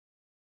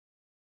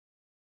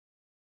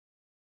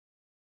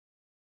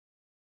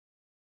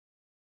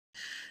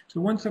So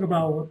I want to talk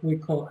about what we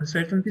call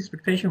uncertainty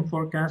expectation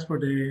forecast for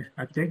the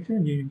architecture and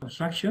engineering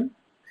construction,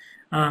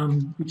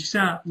 which is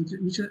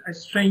a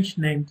strange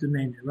name to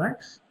name it, right?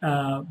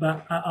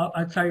 But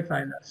I'll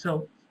clarify that.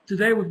 So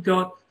today we've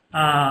got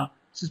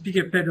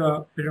Speaker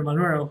Pedro Manuel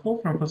Araujo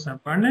from Foster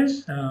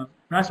Partners,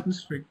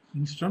 Rasmus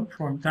Lindström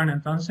from Turner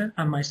and Townsend,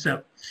 and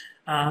myself.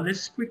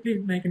 Let's quickly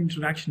make an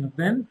introduction of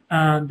them,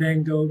 and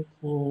then go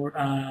for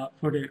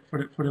the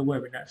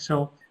webinar.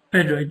 So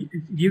Pedro, if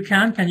you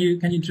can you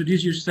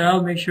introduce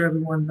yourself? Make sure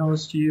everyone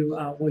knows you,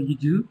 what you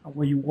do, and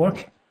where you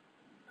work.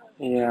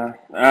 Yeah.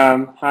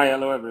 Hi,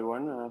 hello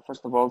everyone.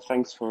 First of all,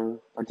 thanks for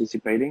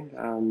participating,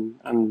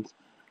 and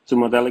to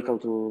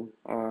Modelical to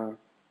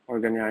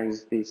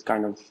organize this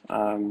kind of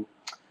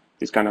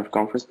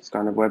conference, this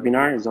kind of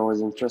webinar. It's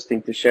always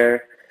interesting to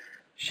share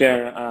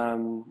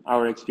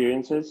our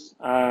experiences.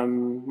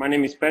 My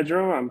name is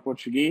Pedro. I'm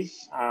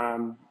Portuguese.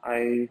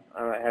 I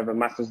have a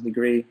master's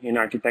degree in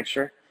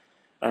architecture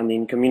and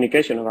in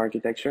communication of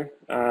architecture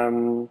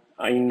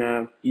in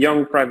a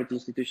young private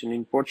institution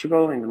in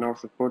Portugal, in the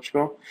north of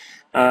Portugal.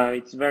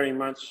 It's very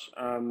much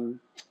an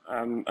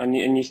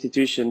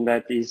institution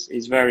that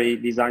is very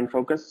design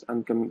focused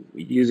and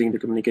using the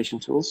communication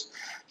tools.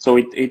 So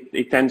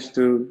it tends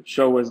to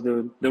show us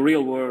the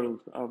real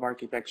world of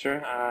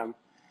architecture.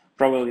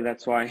 Probably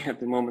that's why at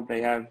the moment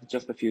they have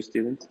just a few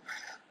students.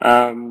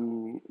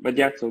 But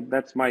yeah, so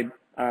that's my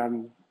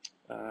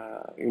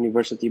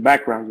university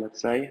background,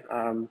 let's say.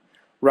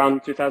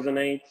 Around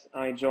 2008,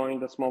 I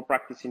joined a small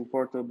practice in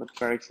Porto, but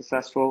very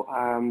successful,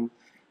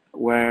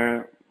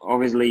 where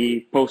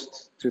obviously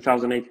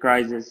post-2008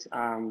 crisis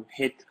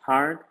hit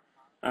hard.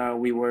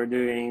 We were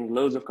doing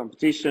loads of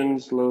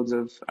competitions, loads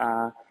of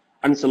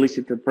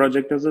unsolicited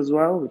projects as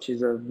well, which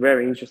is a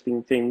very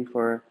interesting thing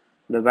for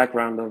the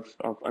background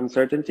of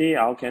uncertainty.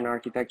 How can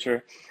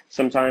architecture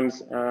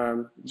sometimes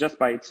just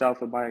by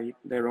itself or by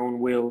their own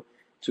will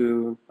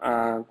to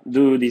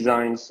do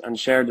designs and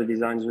share the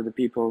designs with the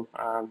people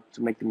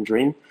to make them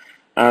dream.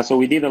 So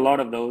we did a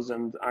lot of those,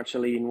 and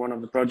actually in one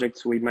of the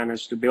projects we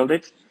managed to build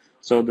it.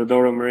 So the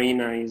Douro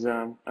Marina is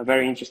a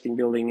very interesting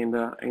building in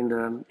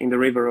the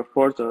river of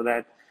Porto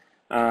that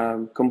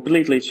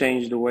completely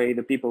changed the way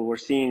the people were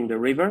seeing the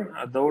river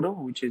at Douro,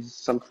 which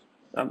is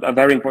a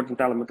very important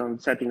element on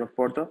the setting of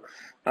Porto.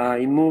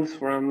 It moved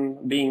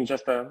from being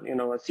just a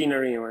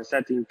scenery or a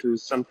setting to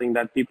something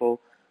that people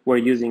were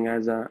using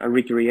as a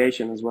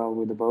recreation as well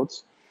with the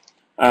boats.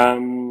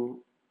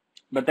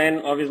 But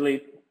then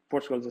obviously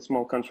Portugal is a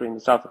small country in the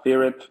south of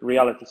Europe.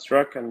 Reality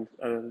struck, and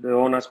the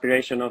own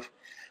aspiration of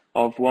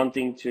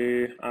wanting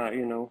to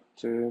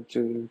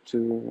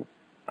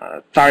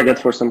target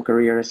for some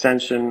career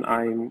ascension.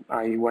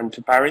 I went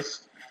to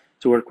Paris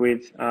to work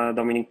with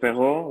Dominique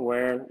Perrault,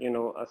 where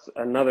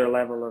another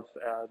level of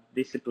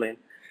discipline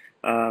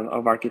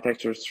of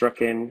architecture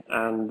struck in,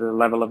 and the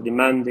level of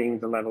demanding,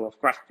 the level of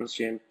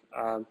craftsmanship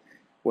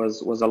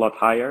was a lot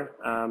higher.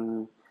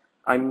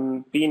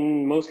 I've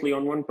been mostly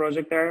on one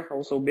project there.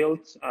 Also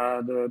built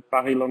the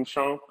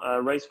Paris-Longchamp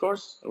race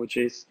course, which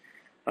is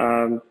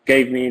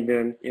gave me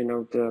a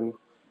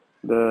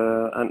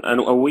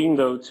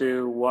window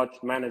to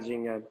what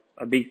managing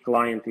a big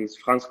client is.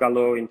 France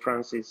Gallo in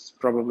France is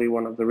probably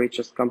one of the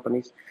richest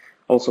companies,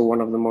 also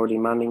one of the more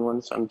demanding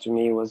ones, and to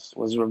me was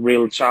a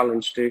real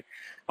challenge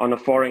on a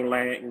foreign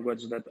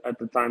language that at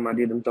the time I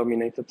didn't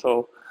dominate at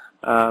all,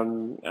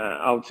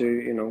 how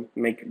to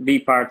be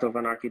part of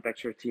an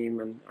architecture team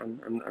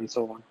and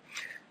so on.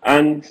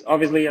 And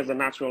obviously, as a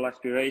natural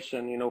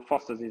aspiration,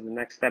 Fosters is the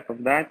next step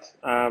of that.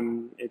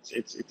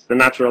 It's the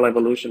natural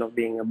evolution of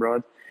being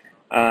abroad,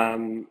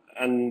 and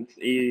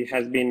it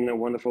has been a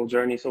wonderful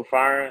journey so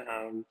far.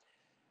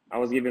 I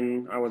was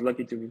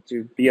lucky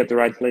to be at the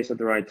right place at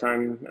the right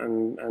time,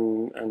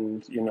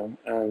 and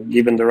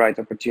given the right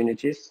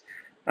opportunities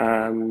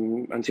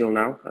until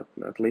now,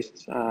 at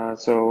least.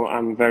 So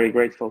I'm very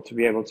grateful to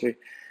be able to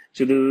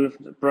do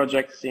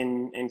projects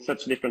in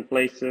such different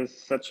places,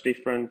 such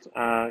different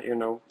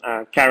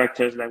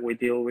characters that we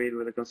deal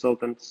with the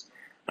consultants,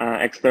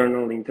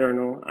 external,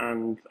 internal,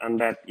 and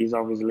that is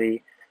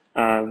obviously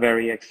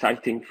very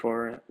exciting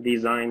for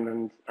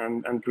design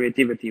and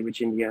creativity,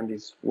 which in the end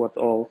is what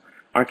all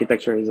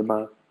architecture is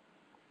about.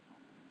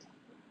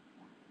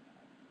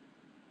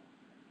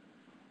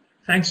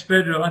 Thanks,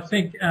 Pedro. I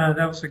think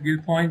that was a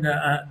good point.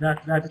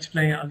 That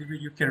explained a little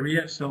bit your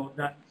career. So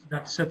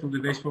that's settled the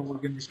base for what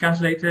we're going to discuss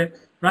later.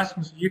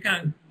 Rasmus, you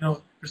can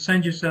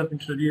present yourself,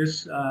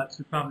 introduce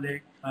to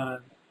public.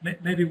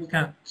 Maybe we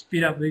can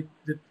speed up the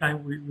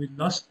time we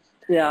lost.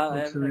 Yeah,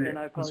 again,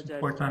 I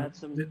apologize. I had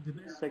some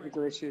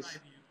technical issues.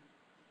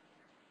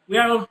 We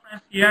are all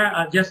friends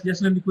here.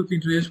 Just let me quickly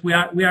introduce. We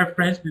are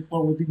friends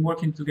before we've been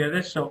working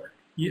together. So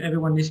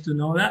everyone needs to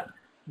know that.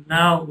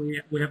 Now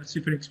we have a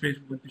different experience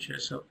we want to share.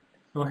 So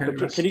go ahead.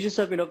 Can you just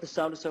let me know if the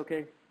sound is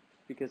okay?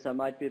 Because I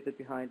might be a bit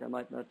behind. I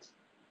might not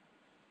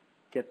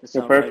get the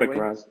sound. You're perfect, right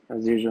away. Raz,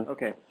 as usual.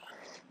 Okay,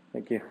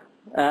 thank you.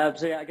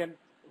 So yeah, again,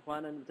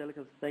 Juan and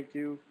Modelical, thank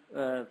you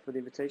for the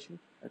invitation.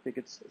 I think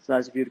it's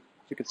nice of you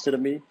to consider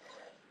me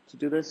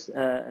do this,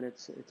 and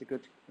it's a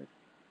good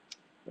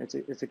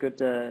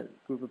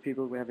group of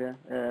people we have here,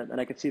 and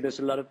I can see there's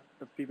a lot of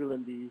people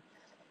in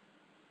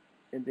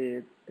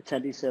the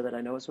attendees that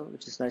I know as well,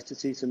 which is nice to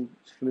see some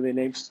familiar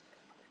names.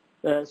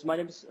 So my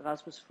name is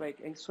Rasmus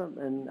Frek Engström,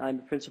 and I'm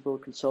a principal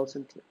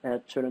consultant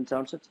at Turner &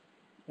 Townsend.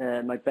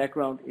 My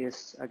background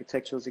is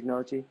architectural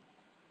technology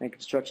and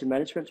construction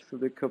management from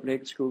the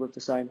Copenhagen School of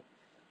Design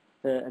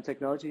and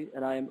Technology,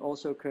 and I am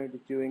also currently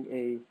doing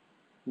a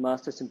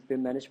master's in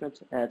BIM management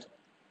at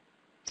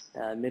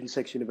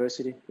Middlesex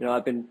University. You know,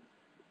 I've been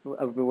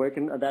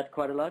working on that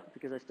quite a lot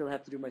because I still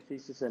have to do my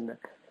thesis, and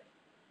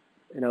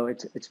you know,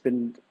 it's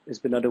been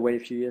underway a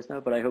few years now,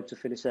 but I hope to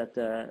finish that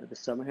this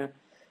summer here.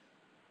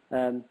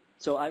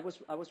 So I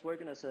was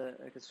working as a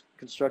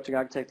constructing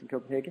architect in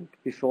Copenhagen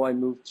before I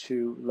moved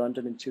to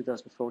London in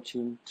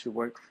 2014 to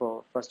work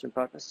for Foster &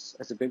 Partners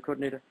as a BIM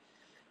coordinator,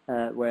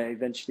 where I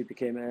eventually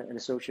became an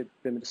associate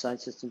BIM and design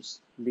systems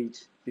lead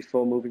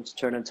before moving to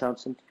Turner &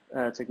 Townsend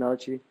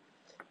technology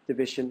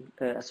division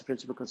as a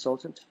principal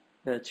consultant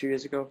 2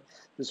 years ago.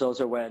 This is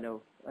also where I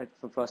know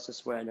from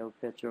Foster's, where I know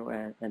Pedro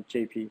and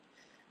JP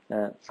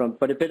from.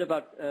 But a bit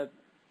about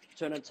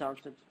Turner &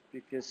 Townsend,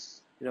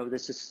 because you know,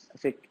 this is, I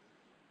think,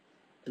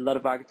 a lot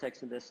of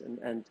architects in this,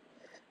 and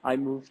I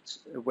moved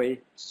away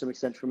to some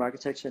extent from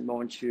architecture and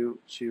more into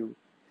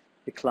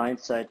the client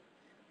side.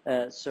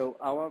 So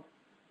our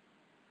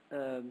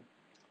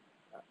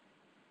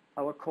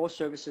core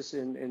services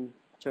in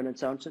Turner &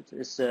 Townsend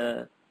is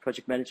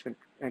project management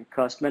and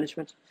cost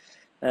management.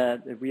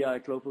 We are a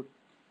global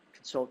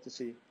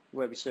consultancy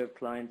where we serve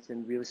clients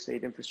in real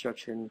estate,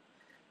 infrastructure, and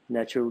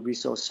natural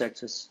resource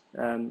sectors.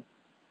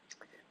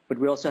 But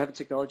we also have a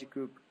technology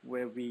group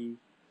where we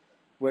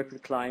work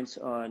with clients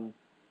on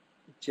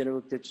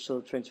general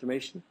digital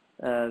transformation,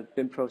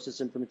 BIM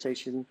process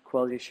implementation,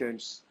 quality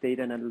assurance,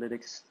 data and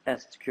analytics,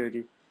 asset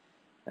security,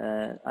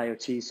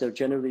 IoT. So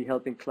generally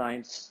helping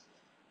clients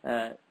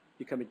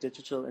become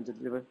digital and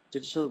deliver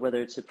digital,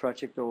 whether it's a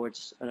project or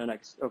it's on an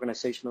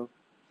organizational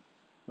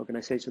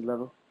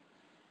level.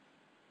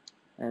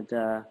 And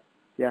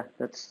yeah,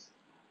 that's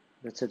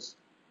it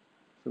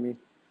for me.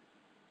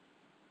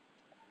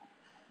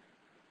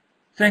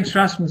 Thanks,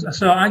 Rasmus.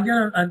 So I'm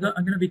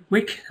gonna be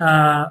quick.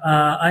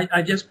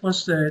 I just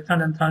posted the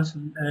Turner &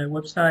 Townsend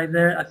website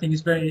there. I think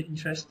it's very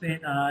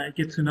interesting. I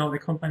get to know the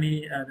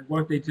company, the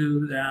work they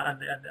do,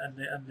 and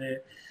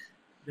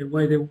the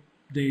way they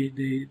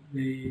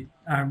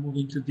are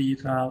moving to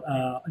digital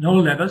on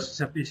all levels.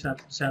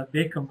 It's a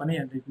big company,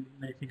 and they do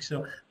many things.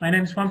 So my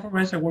name is Juan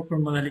Perez. I work for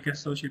Modelica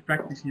Associate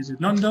Practices in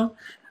London.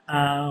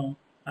 Modelica,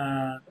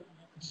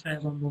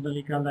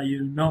 that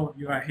you know,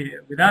 you are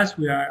here with us.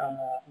 We are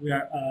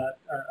a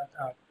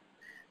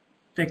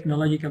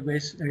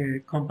technological-based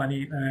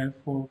company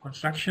for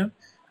construction,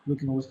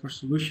 looking always for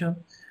solutions.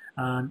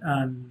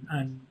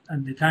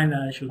 And the time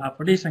that I should have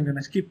for this, I'm going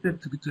to skip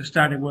it to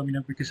start the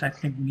webinar because I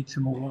think we need to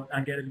move on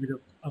and get a little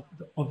bit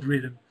of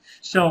rhythm.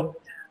 So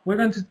we're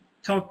going to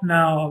talk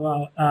now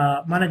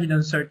about managing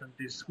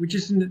uncertainties, which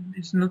is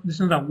it's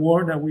not a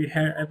word that we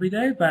hear every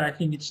day, but I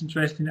think it's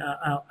interesting,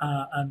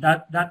 and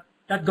that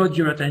got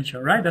your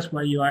attention, right? That's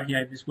why you are here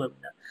at this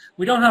webinar.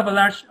 We don't have a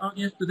large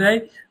audience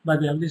today,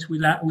 but at least we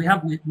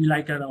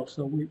like it all.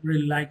 So we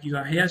really like you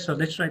are here. So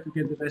let's try to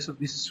get the best of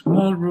this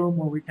small room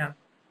where we can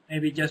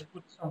maybe just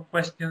put some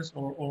questions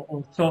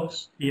or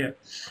thoughts here.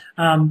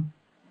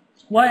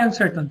 Why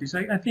uncertainties?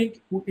 I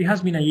think it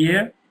has been a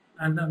year,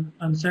 and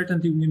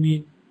uncertainty, we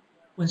mean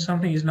when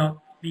something is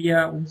not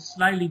clear, when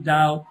slightly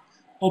doubt.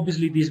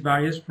 Obviously, this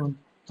varies from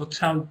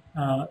total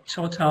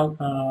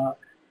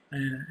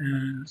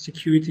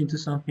security into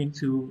something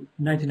to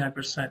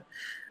 99%.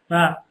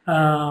 But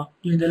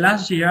in the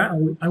last year,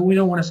 and we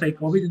don't want to say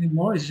COVID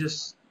anymore, it's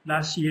just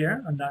last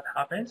year, and that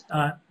happened.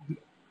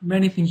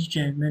 Many things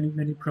changed,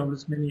 many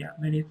problems,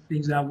 many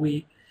things that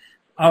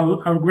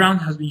our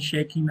ground has been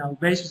shaking, our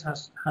basis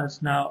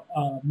has now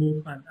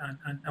moved,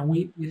 and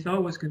we thought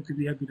it was going to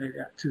be a good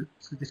idea to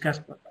discuss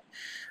about that.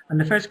 And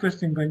the first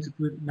question I'm going to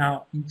put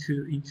now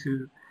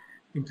into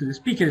the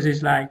speakers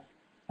is like,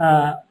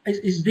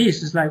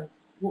 is like,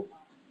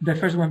 the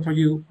first one for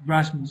you,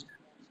 Rasmus.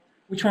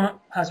 Which one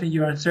has been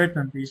your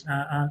uncertainties,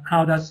 and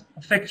how does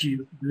affect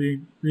you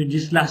during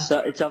this last? So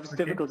it's obviously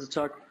difficult to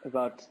talk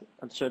about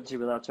uncertainty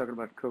without talking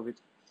about COVID,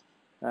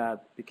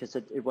 because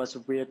it was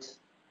a weird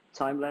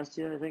time last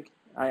year. I think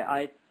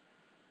I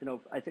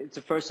think it's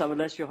the first time,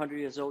 unless you're 100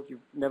 years old,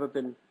 you've never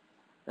been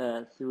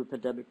through a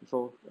pandemic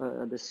before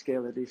on this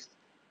scale at least.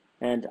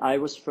 And I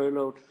was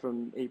furloughed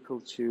from April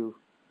to,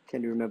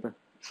 can you remember?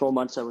 4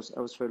 months I was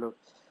furloughed.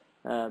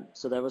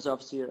 So there was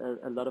obviously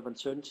a lot of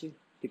uncertainty,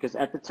 because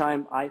at the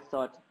time I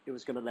thought it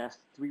was going to last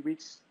 3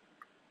 weeks,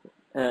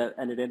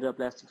 and it ended up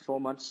lasting 4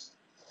 months.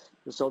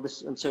 There's all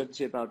this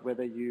uncertainty about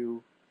whether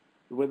you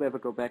will ever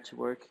go back to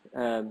work,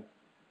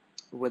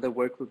 whether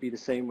work will be the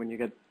same when you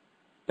get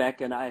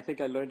back. And I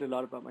think I learned a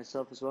lot about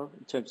myself as well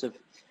in terms of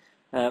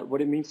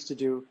what it means to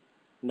do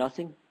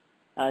nothing.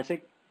 I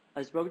think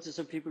I've spoken to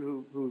some people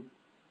who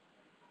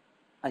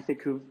I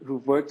think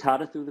who've worked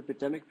harder through the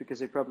pandemic because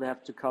they probably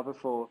have to cover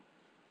for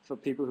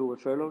people who were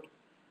furloughed,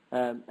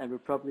 and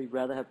would probably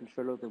rather have been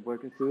furloughed than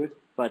working through it.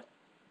 But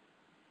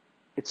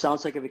it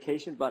sounds like a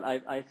vacation, but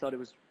I thought it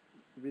was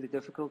really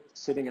difficult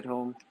sitting at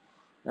home,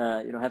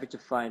 having to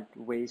find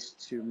ways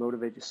to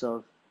motivate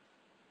yourself,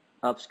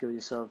 upskill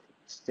yourself,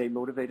 stay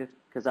motivated.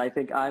 Because I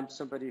think I'm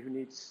somebody who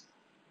needs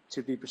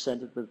to be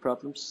presented with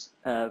problems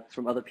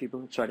from other people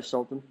and try to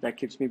solve them. That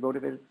keeps me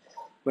motivated.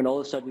 When all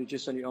of a sudden you're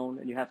just on your own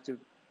and you have to,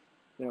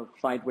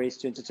 find ways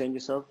to entertain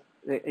yourself,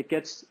 it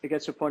gets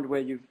to a point where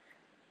you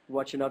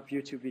watch enough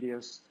YouTube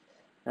videos,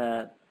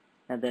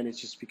 and then it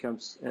just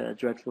becomes a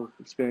dreadful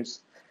experience.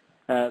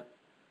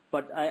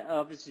 But I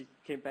obviously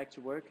came back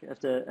to work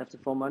after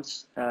 4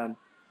 months, and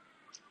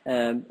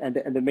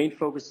the main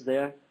focus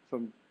there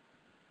from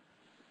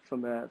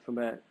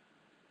a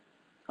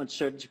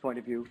uncertainty point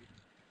of view,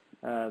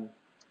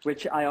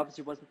 which I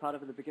obviously wasn't part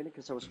of in the beginning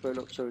because I was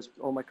furloughed. So it was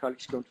all my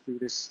colleagues going through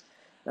this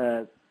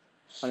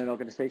on an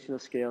organizational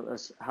scale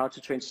as how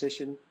to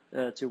transition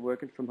to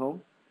working from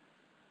home,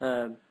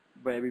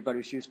 where everybody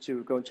was used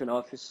to going to an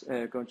office,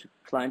 going to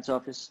a client's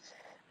office,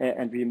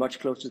 and be much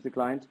closer to the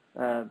client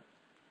than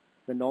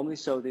normally.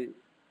 So the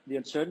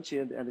uncertainty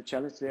and the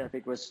challenge there, I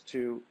think, was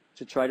to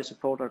try to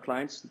support our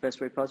clients the best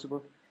way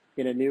possible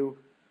in a new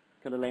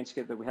kind of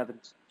landscape that we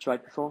haven't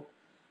tried before,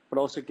 but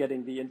also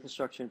getting the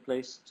infrastructure in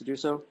place to do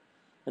so,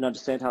 and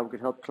understand how we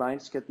could help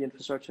clients get the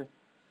infrastructure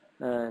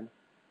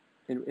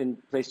in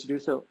place to do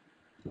so.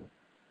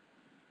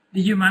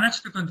 Did you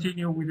manage to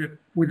continue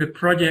with the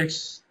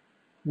projects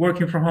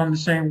working from home the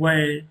same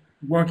way,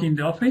 working in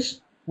the office,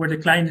 where the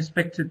client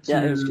expected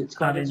to it's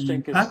quite have any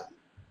interesting because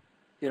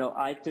impact?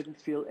 I didn't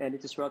feel any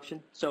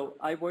disruption. So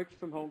I worked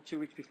from home 2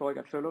 weeks before I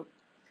got furloughed.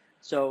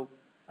 So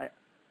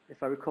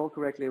if I recall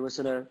correctly, it was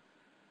on a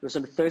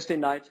Thursday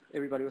night.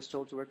 Everybody was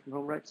told to work from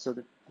home, right? So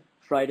the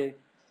Friday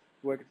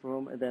working from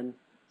home, and then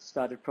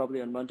started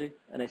probably on Monday.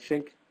 And I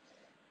think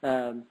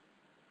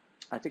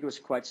it was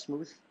quite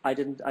smooth. I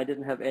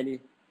didn't have any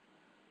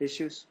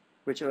issues,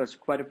 which was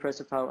quite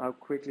impressive how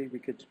quickly we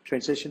could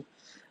transition,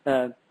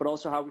 but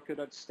also how we could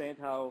understand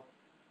how,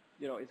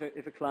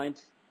 if a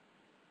client,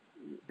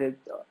 a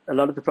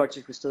lot of the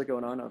projects were still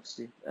going on,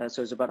 obviously.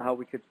 So it's about how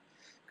we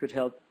could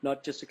help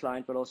not just the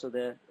client, but also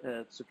their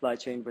supply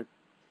chain with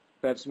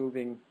perhaps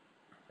moving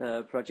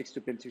projects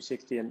to BIM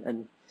 360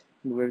 and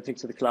move everything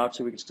to the cloud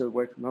so we can still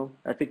work from home.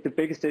 I think the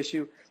biggest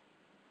issue.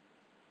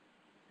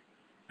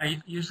 I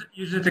use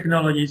the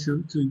technology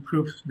to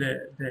improve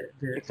the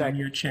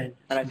Exactly. new change.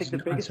 And I think the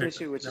biggest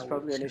issue, which is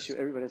probably an issue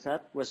everybody's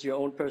had, was your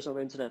own personal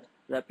internet.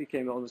 That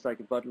became almost like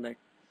a bottleneck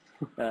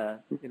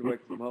in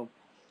working from home,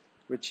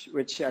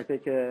 which I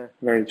think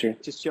very true.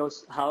 just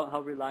shows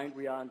how reliant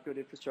we are on good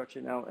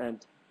infrastructure now.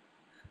 And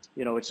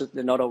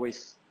they're not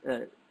always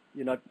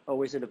you're not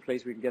always in a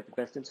place where you can get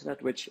the best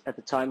internet. Which at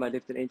the time I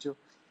lived in Angel,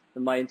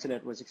 and my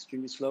internet was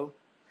extremely slow.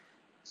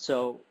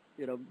 So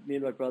me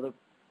and my brother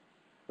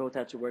both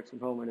had to work from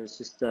home, and it was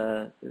just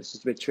a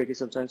bit tricky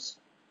sometimes.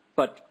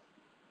 But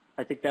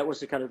I think that was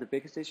the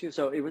biggest issue.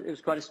 So it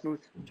was quite a smooth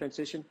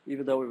transition,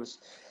 even though it was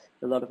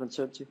a lot of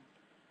uncertainty.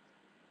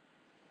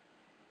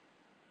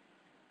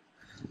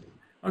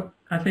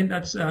 I think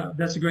that's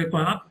a great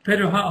point.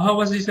 Pedro, how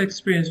was this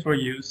experience for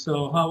you?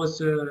 So what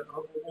was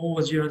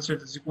your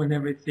uncertainty when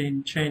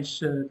everything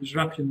changed,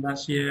 disruption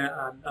last year,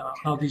 and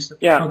how does it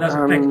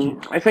affect you?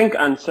 I think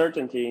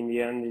uncertainty in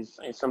the end is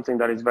something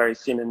that is very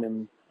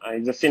synonym.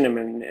 It's a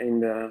synonym in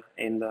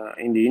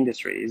the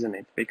industry, isn't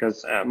it?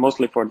 Because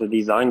mostly for the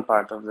design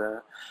part of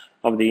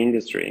the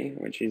industry,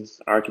 which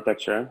is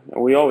architecture,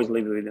 we always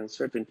live with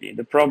uncertainty.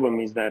 The problem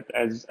is that,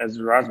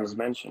 as Rasmus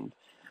mentioned,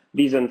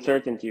 this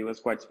uncertainty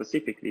was quite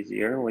specific this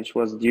year, which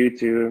was due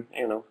to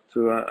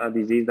a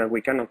disease that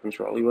we cannot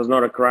control. It was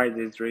not a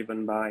crisis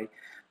driven by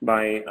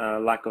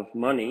lack of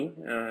money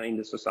in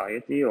the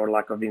society or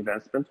lack of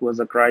investment. It was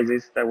a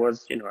crisis that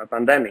was a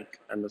pandemic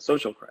and a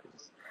social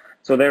crisis.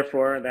 So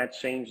therefore, that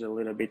changed a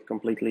little bit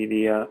completely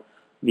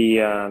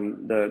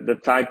the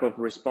type of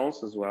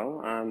response as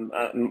well.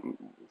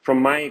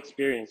 From my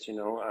experience,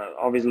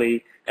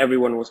 obviously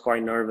everyone was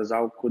quite nervous.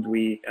 How could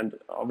we? And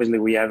obviously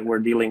we're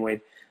dealing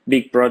with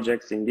big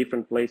projects in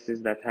different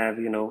places that have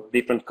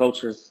different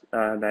cultures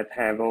that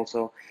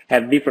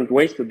have different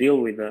ways to deal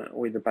with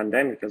the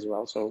pandemic as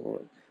well.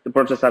 So the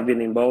projects I've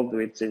been involved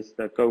with since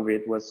the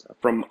COVID was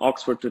from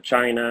Oxford to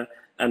China,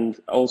 and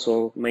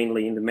also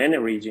mainly in the MENA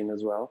region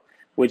as well,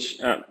 which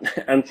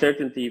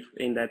uncertainty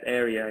in that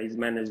area is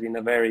managed in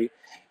a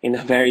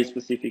very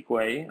specific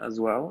way as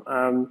well.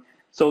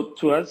 So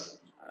to us,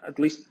 at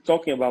least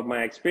talking about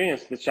my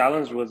experience, the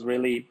challenge was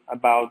really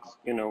about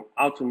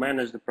how to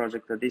manage the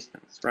project at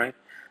distance, right?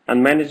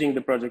 And managing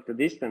the project at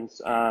distance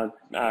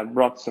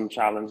brought some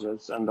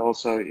challenges, and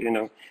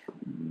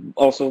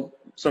also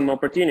some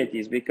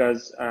opportunities,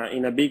 because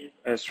in a big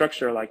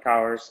structure like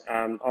ours,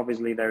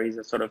 obviously there is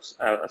a sort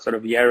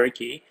of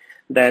hierarchy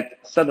that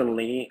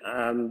suddenly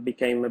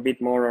became a bit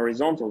more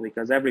horizontal,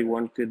 because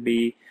everyone could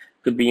be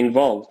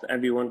involved.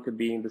 Everyone could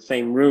be in the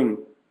same room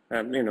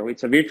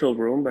it's a virtual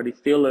room, but it's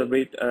still a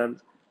bit, a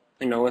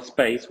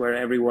space where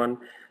everyone,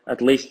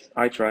 at least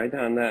I tried,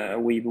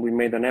 and we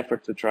made an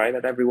effort to try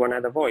that everyone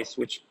had a voice,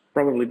 which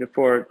probably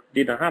before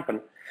didn't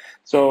happen.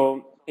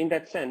 So in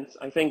that sense,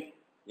 I think,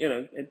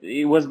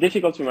 it was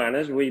difficult to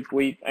manage.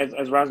 We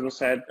as Rasmus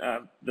said,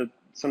 that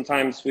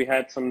sometimes we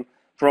had some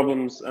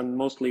problems, and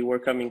mostly were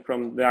coming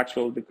from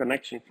the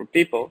connection for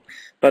people.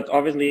 But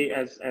obviously,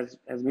 as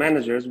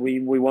managers, we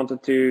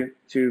wanted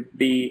to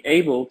be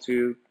able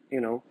to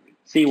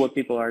see what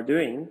people are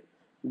doing,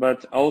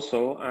 but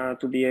also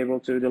to be able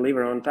to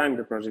deliver on time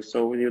the project.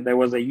 So there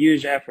was a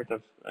huge effort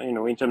of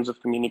in terms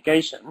of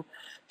communication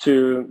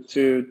to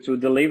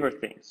deliver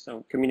things.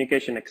 So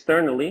communication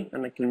externally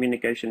and the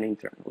communication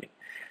internally.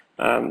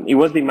 It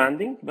was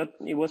demanding, but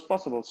it was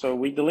possible. So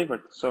we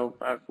delivered. So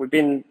we've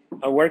been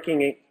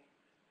working.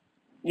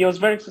 It was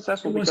very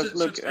successful because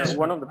look,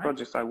 one of the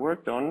projects I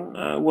worked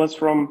on was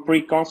from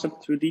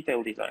pre-concept to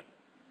detailed design.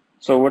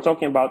 So we're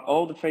talking about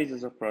all the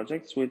phases of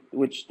projects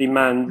which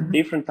demand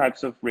different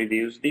types of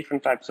reviews,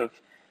 different types of,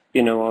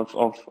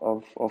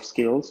 of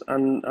skills,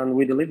 and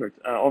we delivered.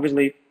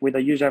 Obviously, with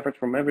a huge effort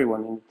from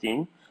everyone in the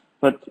team,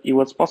 but it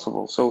was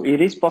possible. So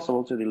it is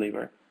possible to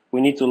deliver. We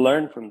need to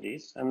learn from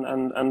this,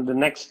 and the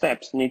next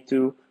steps need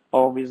to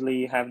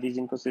obviously have this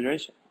in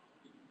consideration.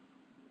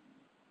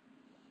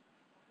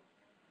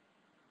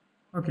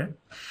 Okay.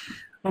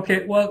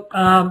 Well,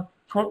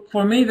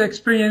 for me, the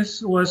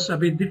experience was a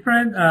bit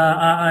different.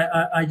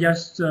 I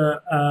just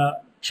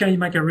changed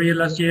my career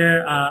last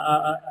year.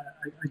 I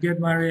get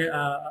married.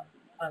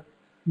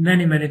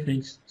 Many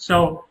things.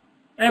 So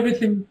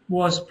everything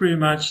was pretty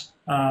much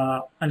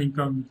an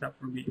incognito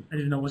for me. I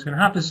didn't know what's going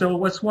to happen. So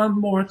what's one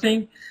more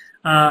thing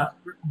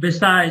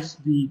besides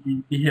the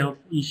health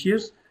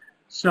issues?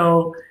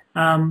 So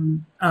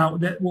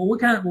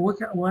what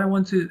I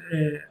want to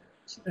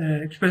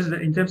express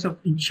that in terms of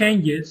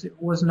changes, it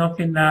was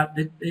nothing that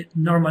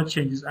normal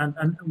changes. And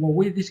when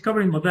we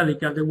discovered in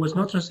Modelica, there was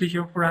no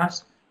transition for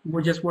us. We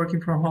were just working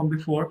from home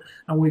before,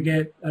 and we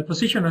get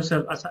position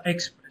ourselves as an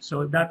expert.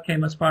 So that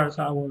came as part of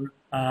our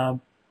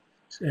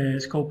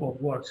scope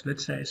of works,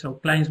 let's say. So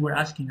clients were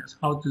asking us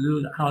how to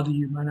do that. How do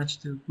you manage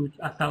to put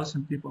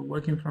 1,000 people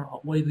working from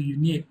home? What do you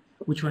need?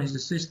 Which one is the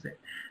system?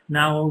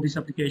 Now all these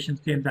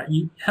applications came that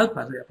you help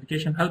us. The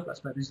application help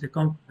us, but it's the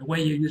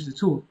way you use the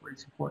tool where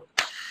it's important.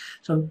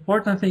 So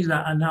important things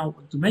that I now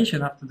want to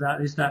mention after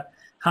that is that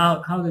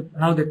how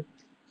the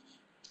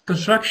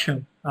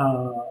construction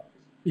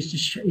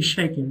is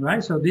shaking,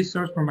 right? So this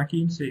source from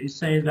McKinsey is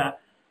saying that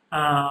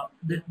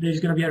there's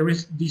going to be a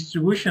risk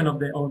distribution of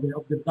the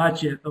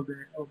budget of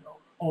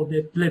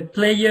the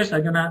players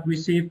are going to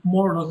receive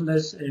more or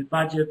less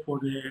budget for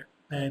the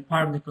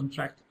partner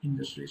contract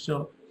industry.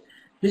 So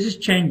this is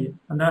changing,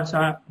 and that's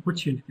our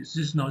opportunity. This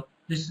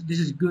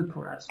is good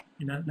for us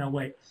in a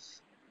way.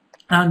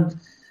 And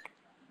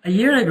a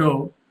year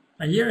ago,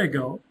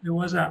 there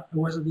was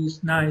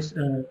this nice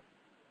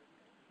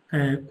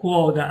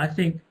quote that I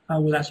think I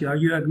will ask you. Are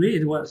you agree?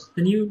 It was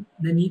the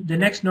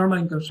next normal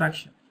in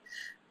construction.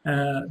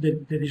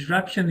 The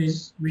disruption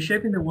is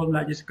reshaping the world's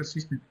largest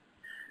ecosystem,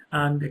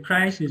 and the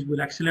crisis will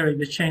accelerate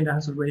the change that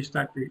has already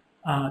started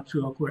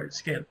to occur at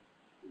scale.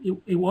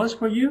 It was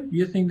for you.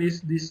 You think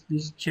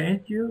this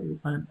changed you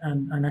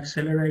and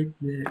accelerate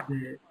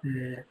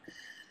the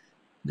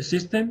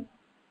system?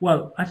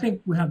 Well, I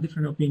think we have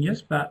different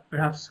opinions, but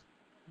perhaps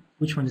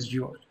which one is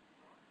yours?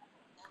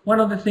 One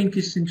of the things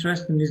is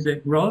interesting is the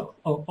growth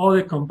of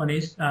other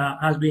companies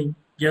has been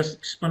just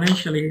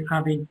exponentially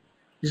having.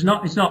 It's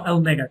not all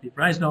negative,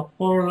 right? It's not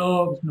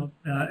furlough.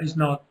 It's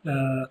not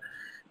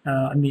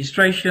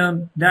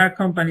administration. There are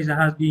companies that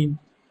have been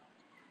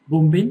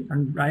booming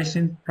and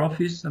rising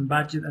profits and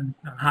budget and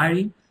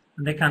hiring,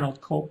 and they cannot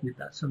cope with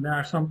that. So there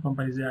are some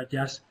companies that are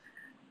just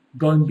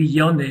going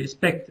beyond the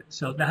expected.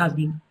 So there has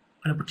been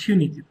an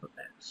opportunity for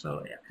them.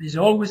 So yeah, there's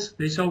always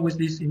this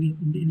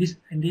in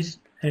this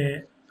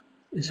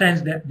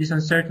sense that this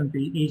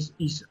uncertainty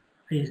is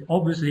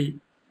obviously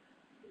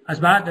as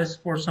bad as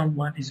for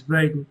someone is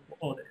very good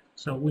for others.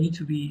 So we need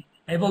to be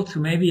able to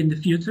maybe in the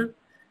future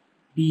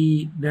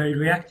be very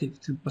reactive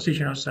to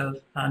position ourselves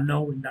and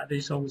knowing that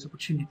there's always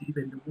opportunity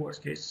even in the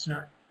worst case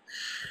scenario.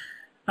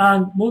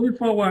 And moving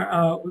forward,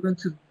 we're going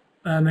to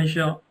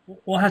mention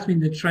what has been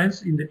the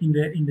trends in the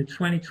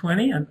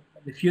 2020 and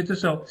the future.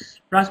 So,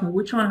 Rasmus,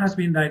 which one has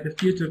been like the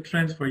future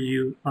trends for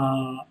you?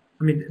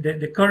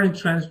 The current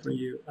trends for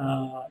you.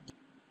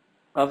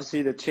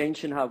 Obviously, the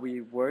change in how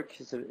we work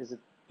has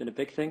been a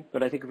big thing,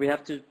 but I think we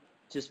have to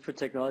just put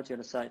technology on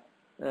the side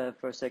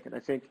for a second. I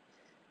think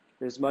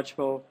there's much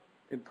more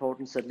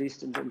importance, at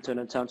least in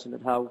Turner & Townsend,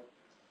 at how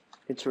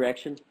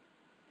interaction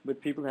with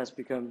people has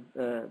become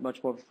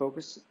much more of a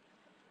focus,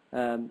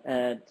 and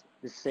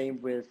the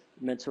same with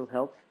mental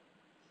health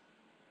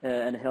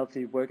and a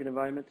healthy working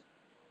environment,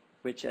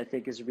 which I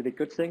think is a really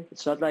good thing.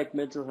 It's not like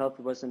mental health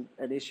wasn't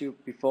an issue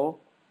before,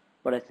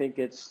 but I think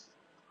it's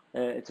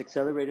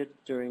accelerated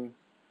during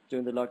the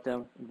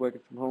lockdown and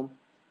working from home,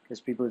 because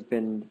people have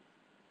been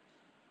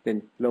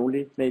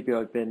lonely maybe,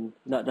 or been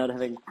not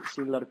having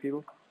seen a lot of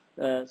people.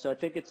 So I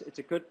think it's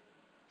a good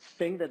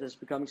thing that is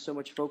becoming so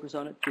much focus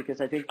on it,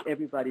 because I think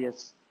everybody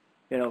is,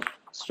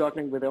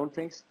 struggling with their own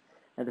things,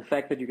 and the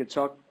fact that you can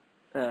talk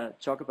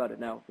about it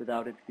now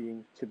without it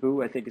being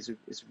taboo, I think is a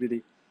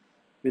really,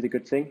 really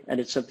good thing, and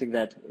it's something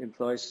that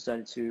employers are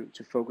starting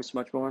to focus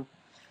much more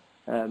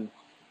on.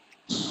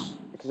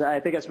 Because I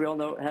think, as we all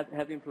know,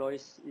 happy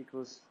employees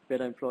equals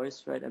better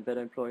employees, right? And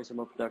better employees are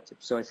more productive.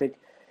 So I think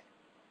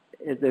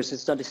there's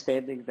this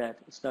understanding that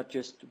it's not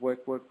just work.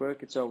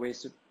 It's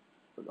always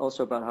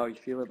also about how you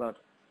feel about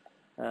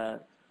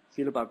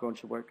going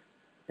to work.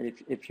 And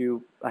if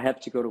you are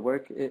happy to go to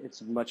work,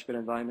 it's a much better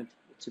environment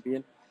to be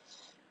in.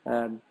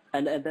 And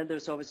then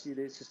there's obviously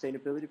the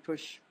sustainability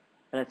push.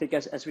 And I think,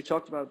 as we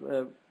talked about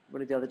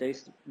one of the other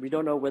days, we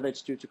don't know whether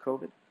it's due to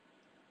COVID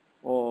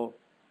or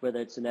whether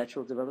it's a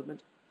natural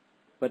development.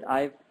 But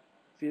I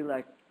feel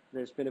like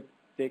there's been a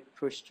big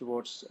push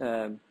towards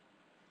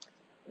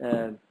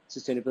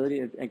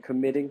sustainability and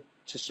committing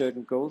to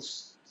certain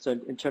goals. So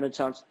in Turner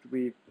Towns,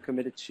 we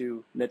committed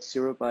to net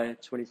zero by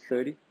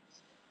 2030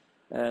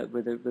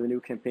 with a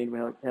new campaign we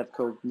have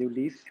called New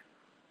Leaf.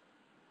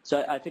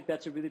 So I think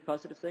that's a really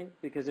positive thing,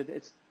 because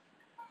it's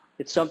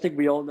something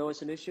we all know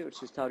is an issue. It's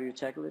just how do you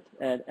tackle it?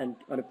 And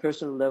on a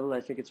personal level,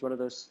 I think it's one of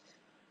those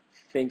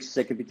things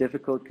that can be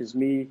difficult, because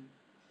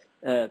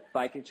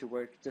biking to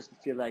work doesn't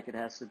feel like it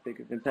has a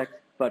big impact.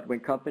 But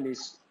when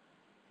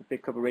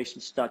big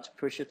corporations start to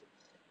push it,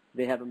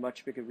 they have a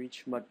much bigger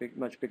reach,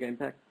 much bigger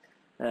impact.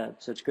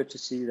 So it's good to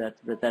see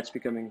that's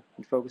becoming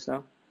in focus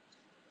now.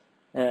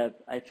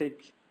 I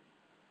think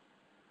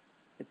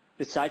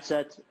besides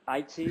that,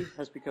 IT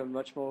has become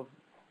much more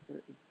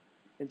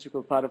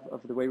integral part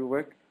of the way we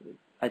work.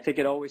 I think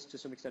it always to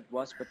some extent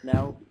was, but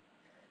now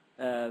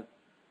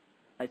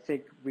I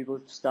think we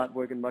will start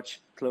working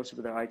much closer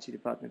with our IT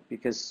department,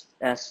 because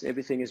as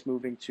everything is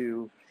moving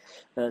to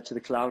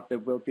the cloud, there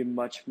will be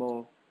much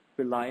more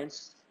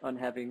reliance on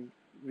having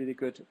really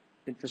good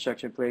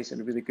infrastructure in place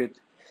and a really good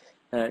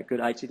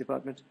IT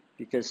department,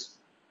 because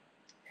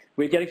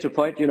we're getting to a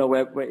point,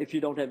 where if you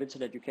don't have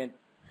internet, you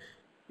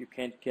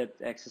can't get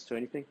access to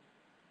anything.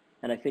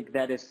 And I think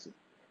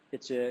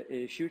it's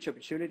a huge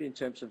opportunity in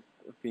terms of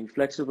being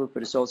flexible,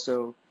 but it's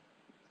also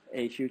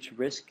a huge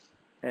risk.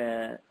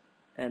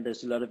 And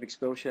there's a lot of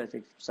exposure, I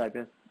think,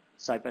 cyber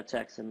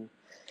attacks and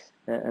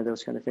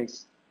those kind of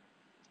things.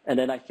 And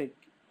then I think,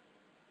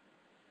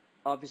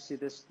 obviously,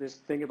 this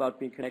thing about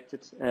being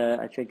connected,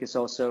 I think, is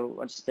also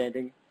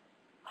understanding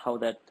how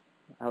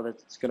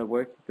that's going to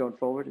work going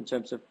forward in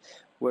terms of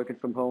working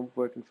from home,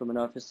 working from an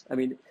office. I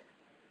mean,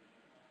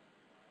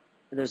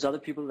 there's other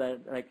people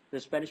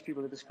there's Spanish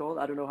people in this call.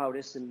 I don't know how it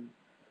is in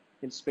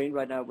Spain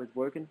right now with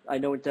working. I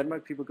know in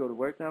Denmark people go to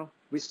work now.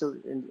 We still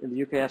in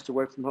the UK have to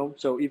work from home.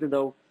 So even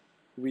though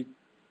we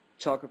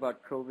talk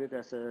about COVID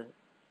as a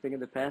thing in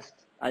the past,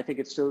 I think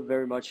it's still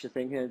very much a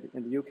thing here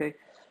in the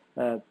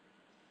UK.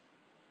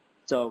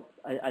 So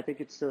I think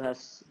it still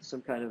has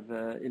some kind of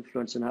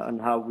influence on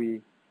how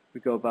we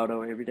go about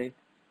our everyday.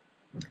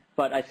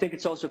 But I think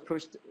it's also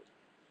pushed.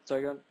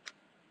 Sorry, go on.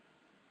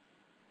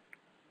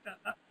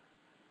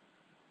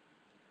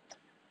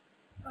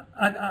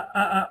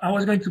 I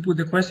was going to put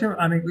the question,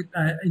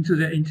 into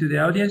the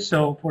audience.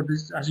 So for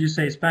this, as you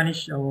say,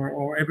 Spanish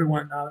or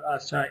everyone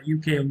as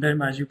UK or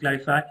Denmark, as you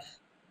clarify,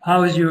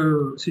 how is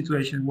your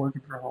situation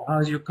working from home? How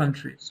is your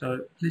country?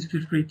 So please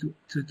feel free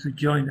to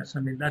join us. I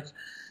mean, that's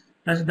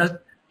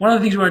one of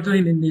the things we are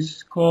doing in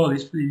this call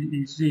is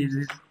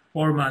this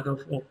format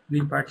of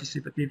being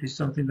participative is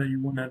something that you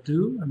want to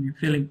do. I mean,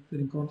 feeling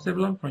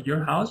comfortable from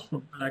your house,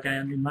 from like I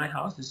am in my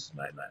house. This is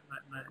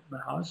my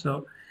house.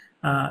 So.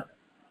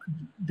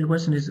 The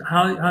question is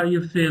how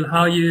you feel,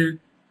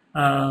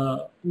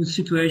 with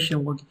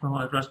situation working from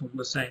home, as Rasmus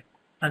was saying,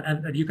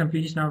 and you can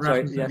finish now,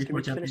 Rasmus, before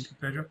jumping to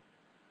Pedro.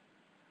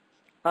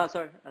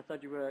 Sorry, I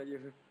thought you were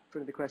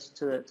putting the question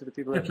to the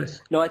people. Yeah,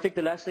 no, I think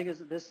the last thing is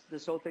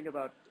this whole thing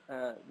about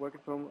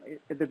working from home.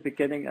 In the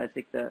beginning, I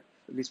think that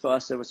at least for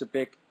us there was a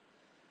big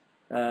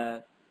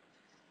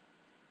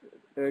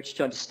urge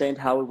to understand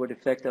how it would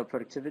affect our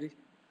productivity,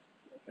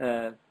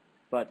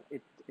 but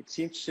it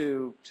seems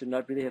to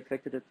not really have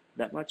affected it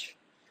that much.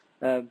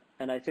 And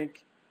I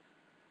think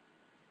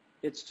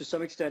it's to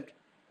some extent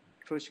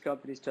pushed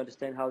companies to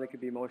understand how they can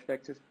be more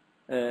effective.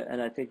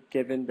 And I think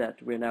given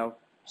that we're now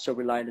so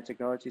reliant on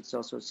technology, it's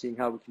also seeing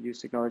how we can use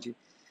technology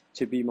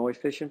to be more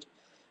efficient.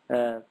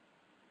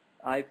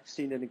 I've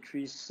seen an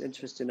increased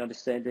interest in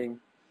understanding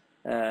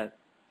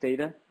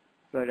data,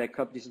 right, like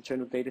companies'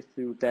 internal data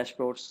through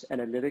dashboards,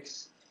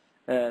 analytics,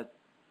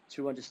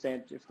 to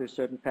understand if there's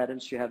certain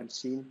patterns you haven't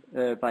seen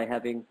by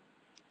having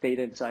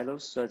data in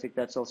silos. So I think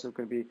that's also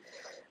going to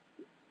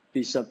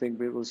be something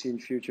we will see in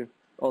the future.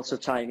 Also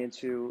tying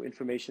into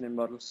information and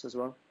models as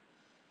well.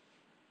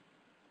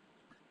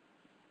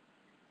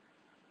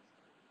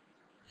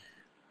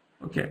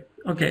 Okay.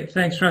 Okay,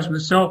 thanks,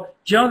 Rasmus. So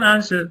John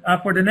answered,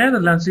 for the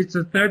Netherlands, it's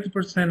a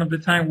 30% of the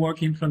time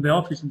working from the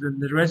office and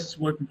the rest is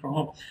working from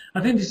home.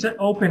 I think this is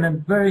open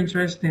and very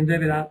interesting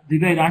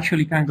debate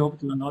actually can go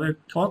to another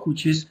talk,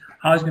 which is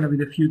how it's going to be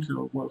the future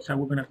of work. So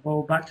we're going to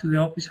go back to the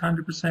office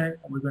 100%,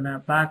 or we're going to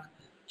back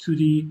to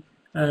the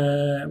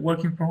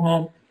working from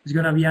home. It's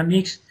going to be a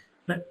mix,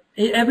 but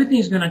everything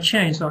is going to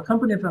change. So a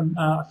company of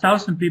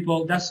 1,000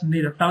 people doesn't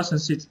need 1,000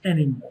 seats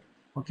anymore,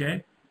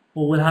 okay?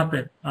 What will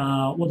happen?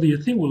 What do you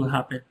think will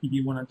happen if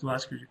you wanted to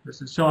ask your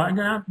question? So I'm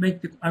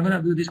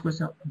gonna do this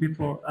question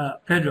before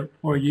Pedro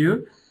for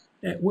you.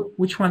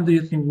 Which one do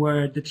you think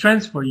were the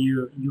trends for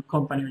you, your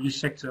company, or your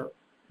sector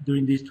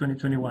during this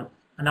 2021?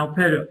 And now,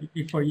 Pedro,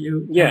 for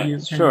you, Yeah,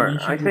 sure.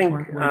 I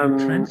think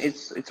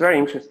it's very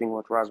interesting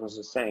what Rasmus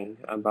is saying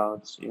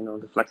about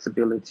the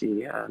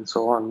flexibility and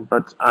so on.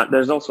 But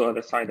there's also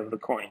other side of the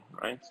coin,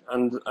 right?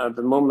 And at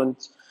the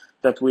moment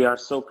that we are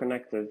so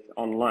connected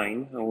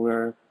online,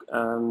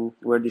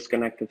 we're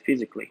disconnected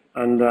physically,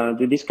 and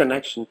the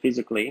disconnection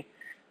physically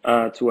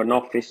to an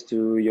office,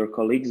 to your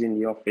colleagues in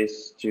the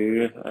office,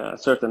 to a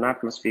certain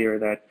atmosphere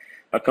that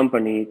a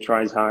company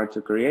tries hard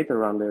to create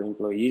around their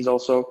employees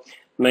also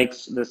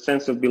makes the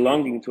sense of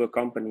belonging to a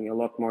company a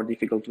lot more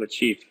difficult to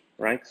achieve,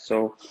 right?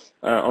 So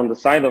on the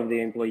side of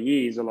the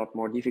employee, is a lot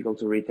more difficult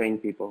to retain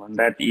people, and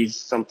that is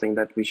something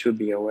that we should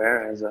be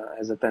aware as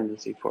a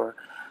tendency for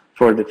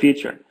the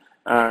future.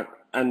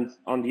 And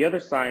on the other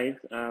side,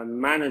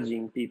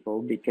 managing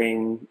people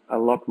became a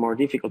lot more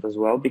difficult as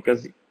well,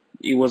 because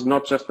it was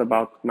not just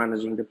about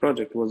managing the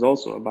project. It was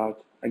also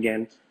about,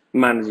 again,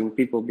 managing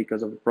people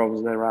because of the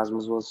problems that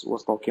Erasmus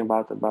was talking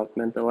about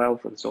mental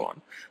health and so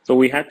on. So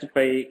we had to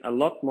pay a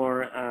lot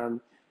more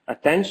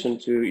attention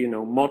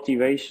to,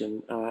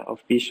 motivation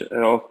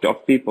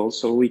of people,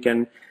 so we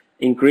can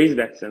increase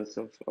that sense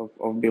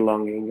of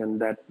belonging and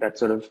that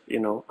sort of,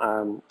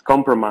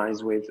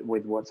 compromise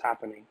with what's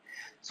happening.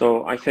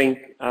 So I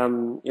think,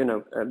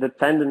 the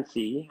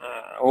tendency,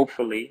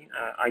 hopefully,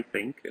 I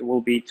think,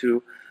 will be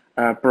to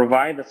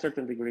provide a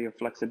certain degree of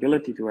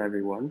flexibility to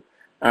everyone,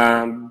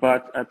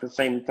 but at the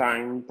same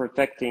time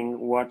protecting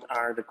what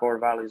are the core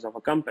values of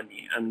a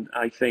company. And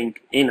I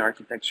think in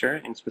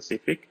architecture, in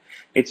specific,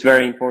 it's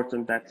very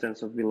important, that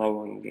sense of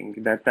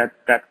belonging,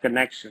 that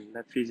connection,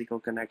 that physical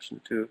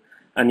connection to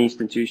an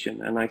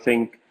institution. And I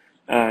think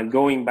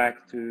going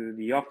back to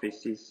the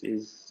office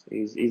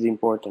is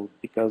important,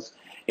 because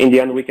in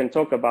the end we can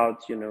talk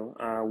about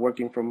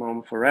working from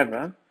home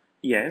forever.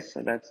 Yes,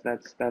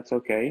 that's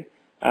okay.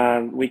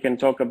 We can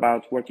talk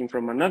about working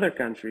from another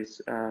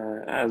countries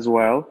as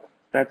well.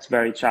 That's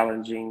very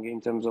challenging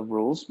in terms of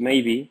rules.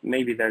 Maybe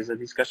there's a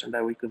discussion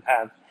that we could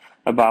have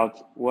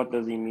about what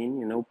does it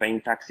mean,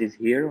 paying taxes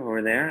here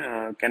or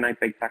there. Can I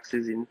pay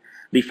taxes in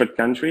different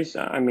countries?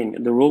 I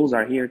mean, the rules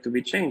are here to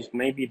be changed.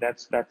 Maybe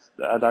that's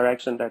a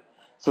direction that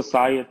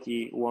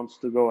society wants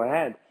to go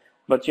ahead.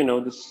 But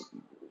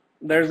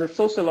there's a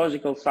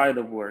sociological side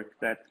of work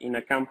that in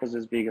a campus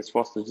as big as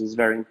Foster's is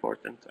very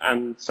important,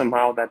 and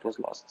somehow that was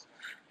lost.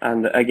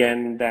 And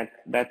again, that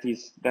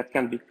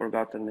can't be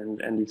forgotten,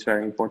 and it's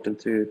very important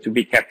to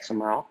be kept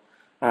somehow,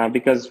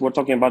 because we're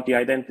talking about the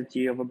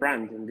identity of a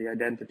brand and the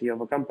identity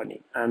of a company.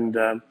 And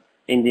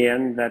in the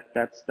end,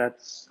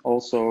 that's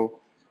also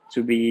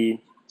to be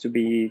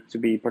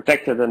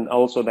protected, and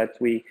also that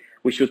we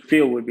should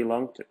feel we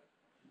belong to.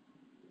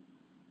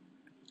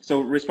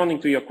 So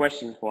responding to your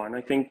question, Juan,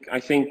 I think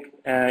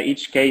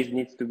each case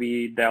needs to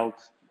be dealt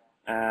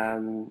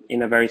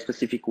in a very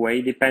specific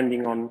way,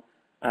 depending on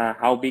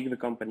how big the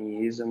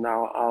company is and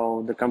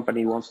how the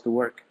company wants to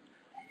work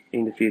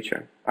in the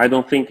future. I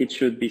don't think it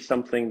should be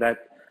something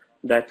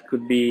that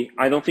could be.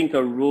 I don't think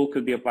a rule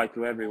could be applied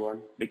to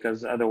everyone,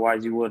 because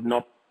otherwise you would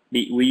not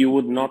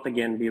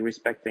again be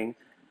respecting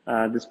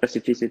the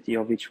specificity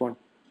of each one.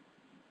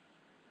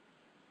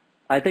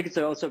 I think it's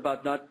also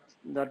about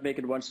not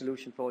making one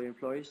solution for all your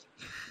employees.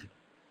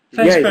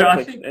 Thanks, yeah,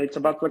 exactly. I think it's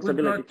about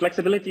flexibility.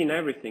 Flexibility in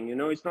everything.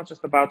 It's not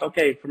just about,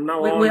 okay, from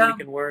now on we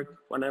can work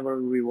whenever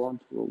we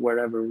want,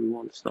 wherever we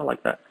want. It's not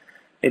like that.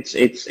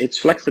 It's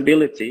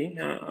flexibility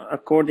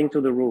according to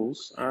the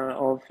rules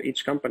of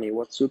each company,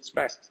 what suits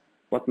best,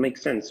 what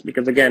makes sense.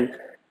 Because again,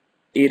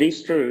 it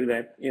is true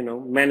that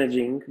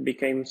managing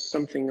became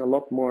something a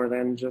lot more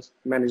than just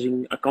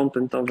managing a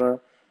content of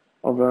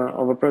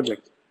a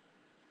project.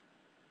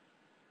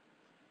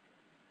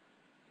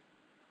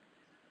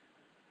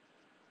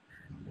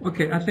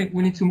 Okay, I think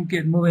we need to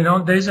get moving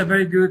on. There is a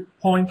very good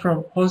point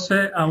from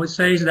Jose. I would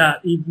say is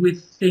that if we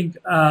think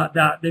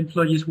that the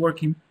employees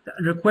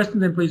requesting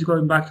the employees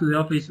going back to the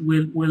office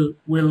will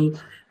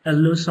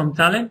lose some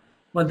talent,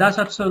 well, that's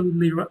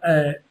absolutely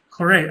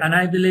correct. And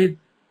I believe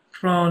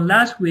from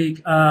last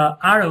week,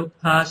 Arrow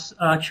has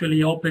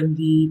actually opened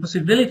the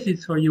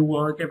possibilities for you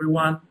work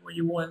everyone where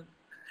you want,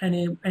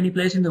 any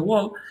place in the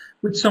world,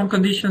 with some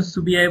conditions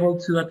to be able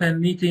to attend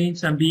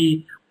meetings and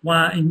be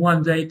from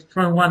one day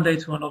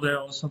to another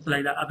or something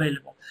like that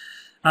available.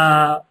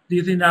 Do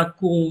you think that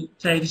could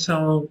take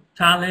some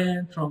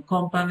talent from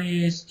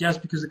companies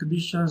just because of the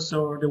conditions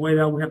or the way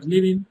that we have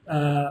living?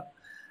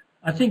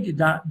 I think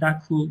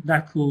that could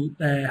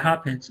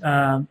happen.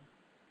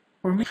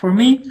 For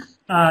me,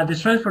 the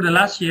trend for the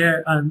last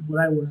year and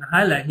what I want to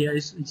highlight here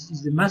is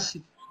the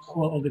massive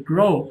of the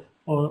growth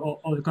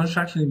of the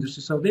construction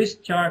industry. So this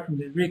chart from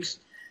the RICS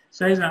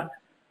says that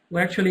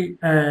we actually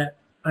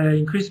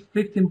increased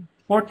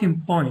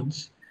 14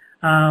 points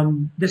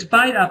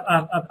despite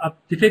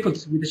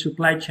difficulties with the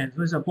supply chain.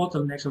 There's a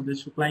bottleneck of the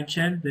supply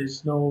chain.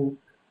 There's no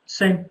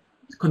same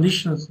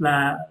conditions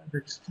that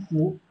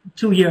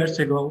 2 years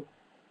ago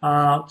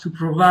to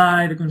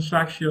provide the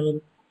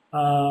construction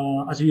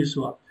as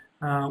usual.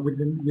 With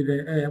the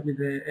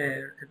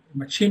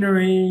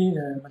machinery,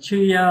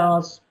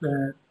 materials,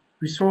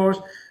 resource,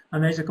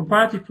 and there's a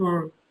comparative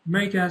for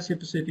America, Asia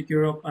Pacific,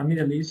 Europe, and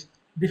Middle East,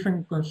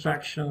 different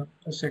construction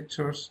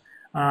sectors,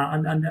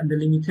 and the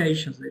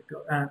limitations they've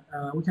got. And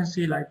we can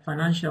see like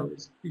financial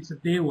is a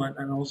big one,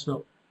 and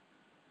also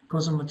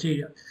cost of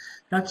material.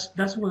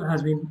 That's what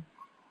has been,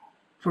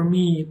 for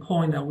me, a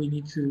point that we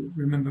need to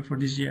remember for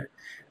this year.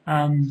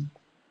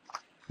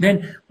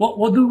 Then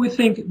what do we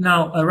think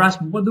now,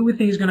 Rasmus? What do we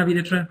think is going to be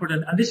the trend for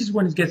them? And this is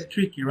when it gets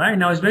tricky, right?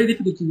 Now it's very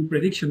difficult to do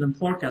prediction and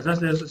forecast. That's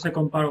the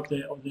second part of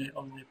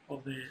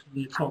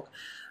the talk.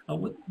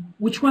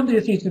 Which one do you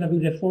think is going to be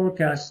the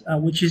forecast?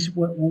 Which is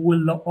what we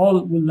will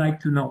all would like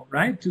to know,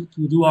 right? To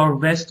do our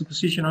best to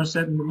position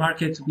ourselves in the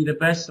market to be the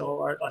best,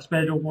 or as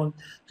better one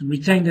to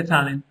retain the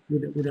talent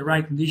with the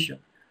right condition,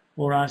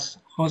 or as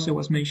Jose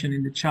was mentioned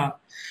in the chat.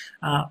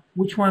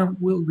 Which one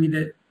will be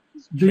the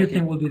do you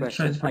think will be the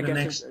trend for the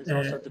next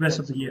rest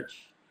of the year?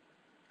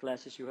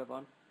 Glasses you have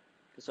on,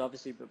 because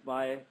obviously,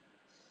 I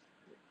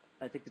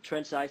think the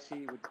trends I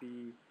see would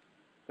be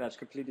perhaps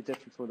completely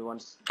different from the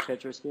ones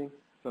Pedro is seeing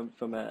from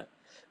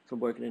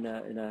working in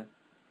a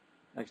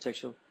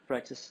architectural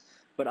practice.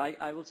 But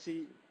I will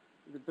see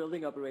the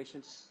building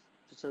operations,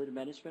 facility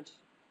management,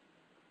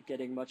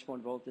 getting much more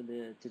involved in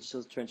the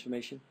digital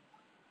transformation,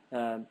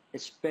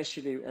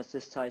 especially as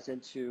this ties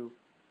into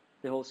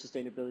the whole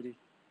sustainability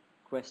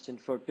question.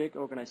 For a big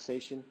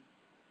organization,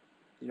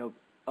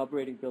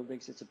 operating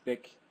buildings, it's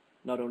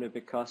not only a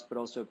big cost, but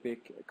also a big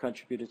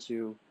contributor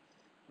to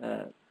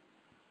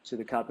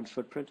the carbon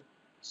footprint.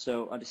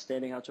 So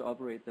understanding how to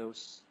operate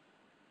those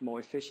more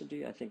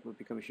efficiently, I think, will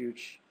become a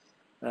huge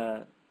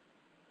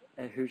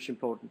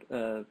important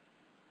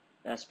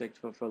aspect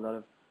for a lot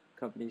of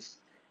companies.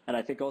 And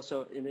I think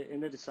also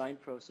in the design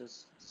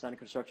and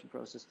construction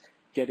process,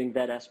 getting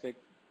that aspect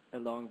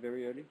along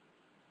very early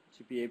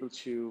to be able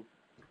to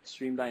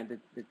streamline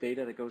the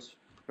data that goes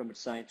from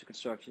design to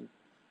construction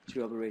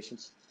to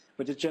operations.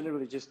 But it's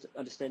generally just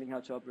understanding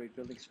how to operate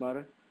buildings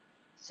smarter,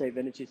 save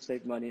energy,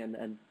 save money, and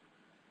to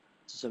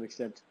some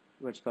extent,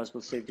 where it's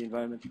possible, save the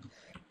environment.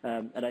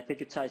 And I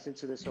think it ties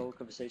into this whole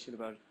conversation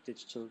about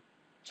digital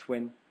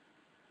twin.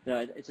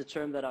 It's a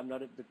term that I'm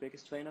not the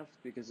biggest fan of,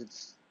 because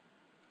it's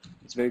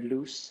very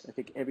loose. I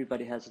think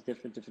everybody has a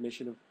different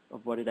definition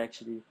of what it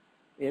actually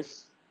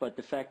is. But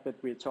the fact that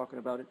we're talking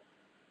about it,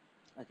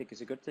 I think,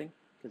 is a good thing,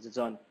 because it's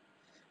on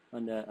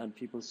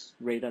people's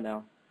radar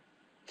now.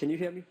 Can you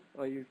hear me?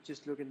 Or are you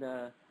just looking?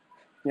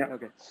 Yeah.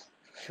 Okay,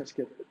 that's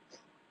good.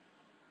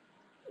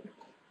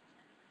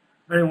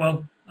 Very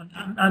well.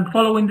 I'm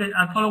following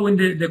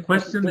the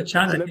question, the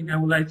chat. I think I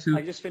would like to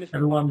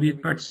everyone be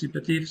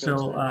participative.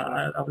 So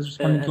I was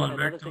responding to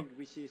Alberto. Another thing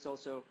we see is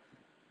also,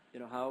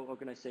 how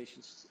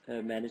organizations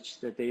manage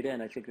their data,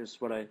 and I think this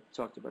is what I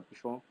talked about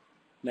before,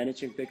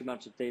 managing big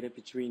amounts of data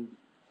between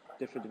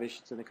different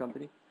divisions in the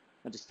company,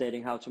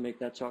 understanding how to make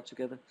that talk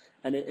together.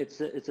 And it's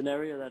an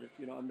area that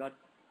I'm not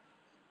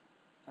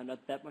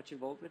that much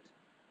involved with,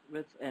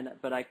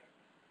 but a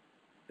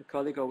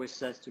colleague always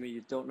says to me,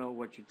 you don't know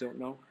what you don't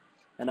know.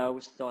 And I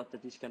always thought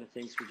that these kind of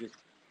things were just,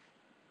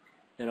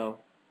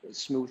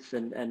 smooth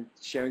and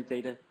sharing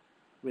data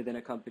within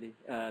a company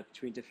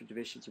between different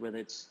divisions, whether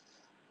it's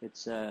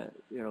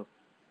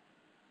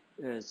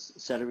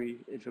salary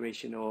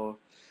information or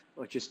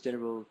just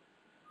general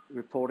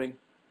reporting.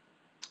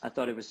 I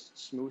thought it was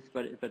smooth,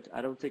 but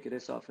I don't think it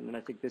is often, and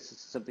I think this is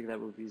something that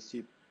we'll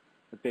see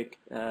a big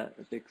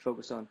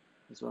focus on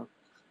as well.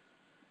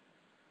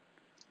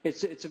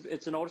 It's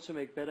in order to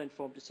make better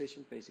informed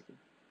decisions, basically,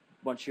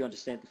 once you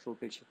understand the full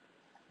picture.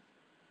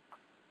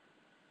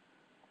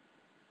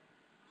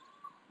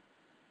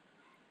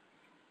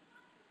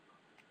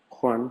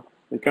 Juan,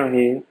 we can't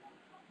hear you.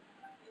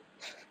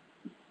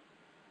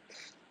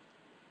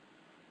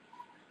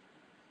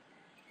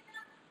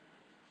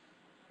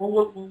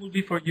 What will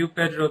be for you,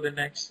 Pedro, the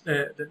next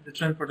the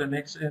trend for the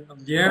next end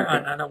of the year?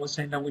 Okay. And I was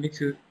saying that we need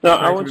to. No,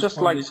 I would just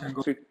like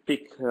to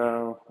pick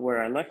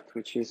where I left,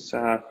 which is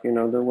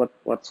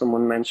what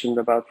someone mentioned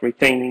about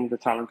retaining the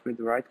talent with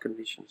the right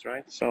conditions,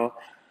 right? So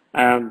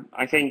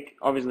I think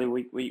obviously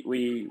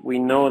we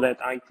know that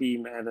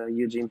IT had a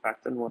huge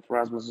impact, and what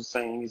Rasmus was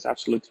saying is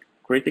absolutely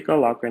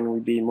critical. How can we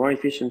be more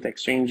efficient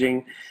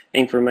exchanging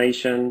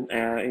information?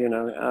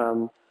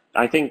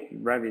 I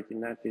think Revit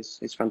in that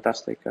is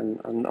fantastic,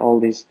 and all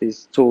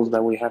these tools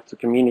that we have to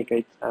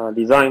communicate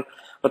design.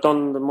 But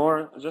on the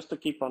more, just to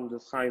keep on the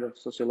side of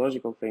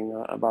sociological thing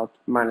about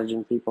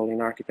managing people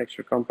in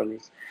architecture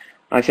companies,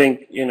 I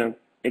think, you know,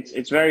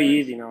 it's very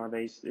easy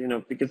nowadays, you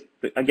know, because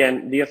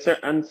again, the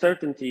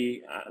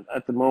uncertainty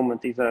at the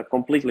moment is a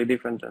completely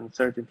different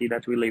uncertainty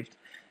that we lived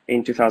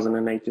in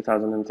 2008,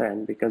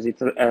 2010, because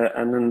it's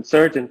an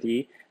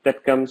uncertainty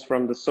that comes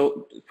from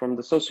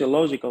the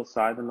sociological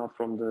side and not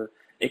from the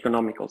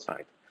economical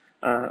side,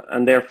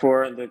 and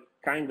therefore the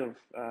kind of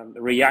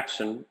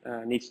reaction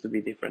needs to be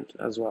different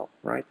as well,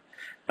 right?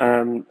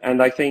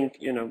 And I think,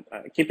 you know,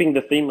 keeping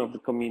the theme of the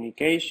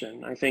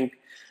communication, I think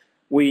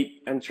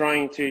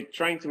trying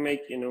to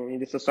make, you know, in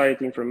the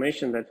society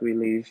information that we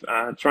live,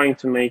 trying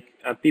to make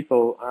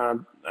people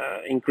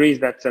increase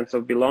that sense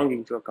of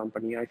belonging to a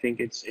company. I think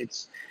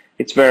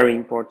it's very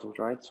important,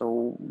 right?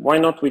 So why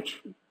not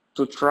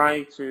to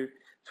try to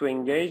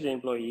engage the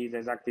employees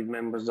as active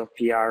members of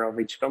PR of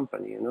each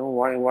company? You know,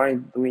 why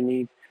do we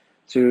need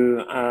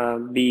to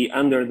be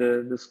under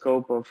the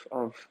scope of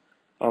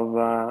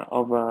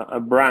a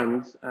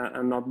brand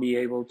and not be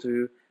able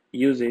to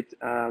use it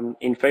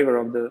in favor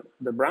of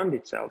the brand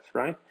itself,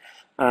 right?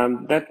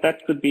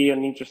 That could be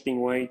an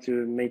interesting way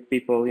to make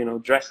people, you know,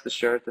 dress the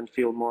shirt and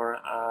feel more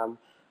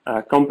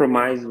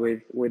compromised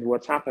with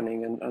what's happening,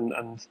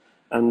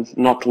 and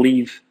not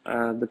leave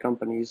the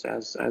companies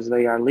as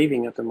they are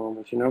leaving at the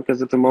moment, you know,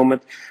 because at the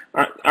moment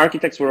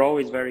architects were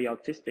always very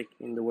autistic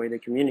in the way they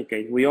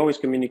communicate. We always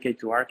communicate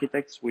to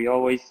architects. We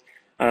always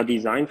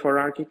design for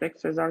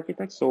architects as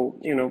architects. So,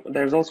 you know,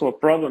 there's also a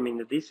problem in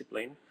the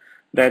discipline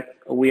that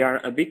we are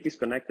a bit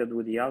disconnected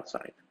with the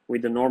outside,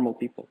 with the normal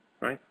people,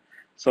 right?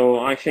 So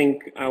I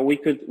think we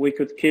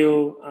could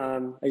kill.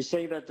 Are you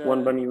saying that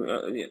one bunny?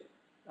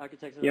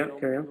 architects are Yeah, normal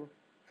carry on. people?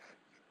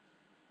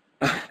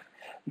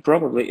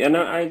 Probably, and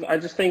I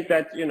just think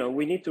that, you know,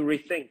 we need to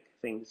rethink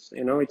things.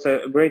 You know, it's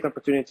a great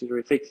opportunity to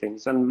rethink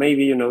things, and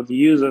maybe, you know, the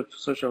use of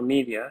social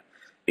media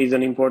is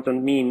an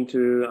important mean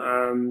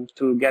to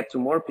get to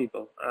more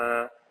people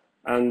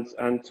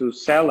and to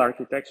sell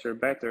architecture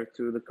better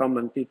to the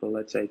common people.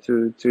 Let's say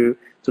to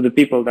the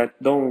people that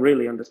don't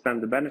really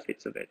understand the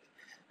benefits of it.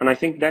 And I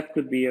think that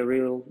could be a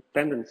real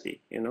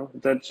tendency. You know,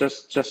 that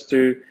just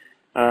to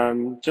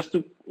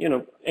you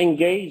know,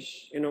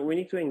 engage, you know, we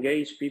need to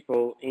engage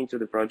people into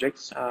the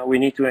projects. We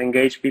need to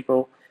engage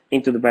people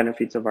into the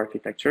benefits of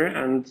architecture,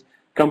 and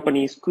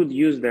companies could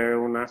use their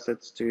own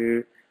assets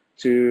to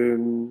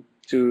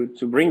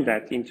bring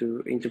that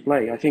into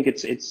play. I think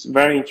it's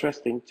very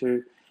interesting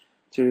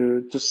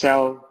to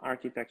sell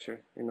architecture,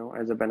 you know,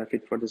 as a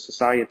benefit for the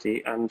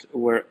society, and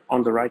we're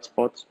on the right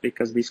spot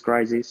because this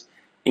crisis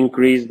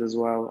increased as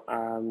well.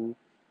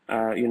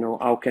 You know,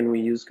 how can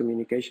we use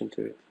communication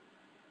to it?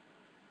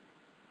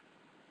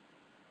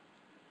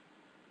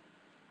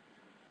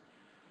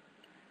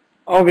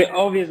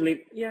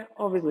 Obviously, yeah,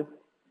 obviously.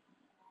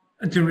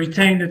 And to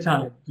retain the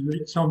talent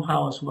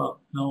somehow as well.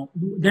 No,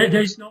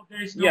 there is no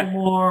Yeah.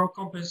 more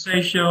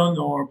compensation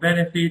or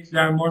benefits.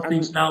 There are more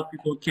things now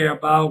people care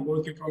about: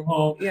 working from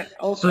home, Yeah,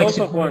 also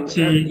one,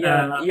 flexibility,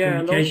 and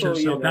communication. also, So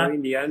you know, that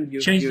in the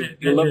end, changes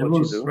you love the what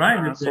you rules, do,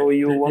 right? so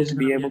you want There's to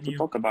going be to be able a to new.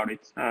 talk about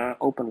it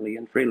openly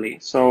and freely.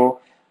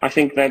 So I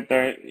think that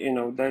there, you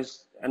know, there's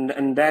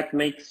and that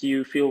makes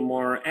you feel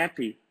more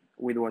happy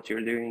with what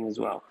you're doing as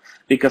well,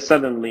 because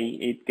suddenly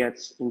it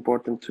gets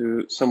important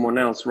to someone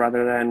else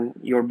rather than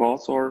your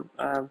boss or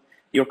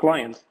your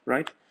client,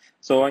 right?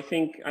 So I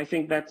think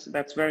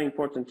that's very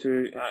important to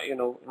you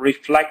know,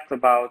 reflect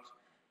about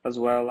as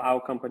well how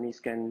companies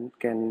can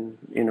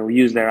you know,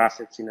 use their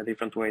assets in a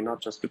different way,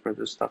 not just to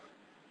produce stuff.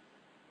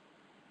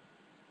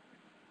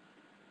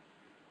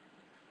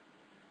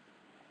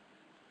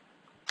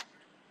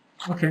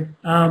 Okay.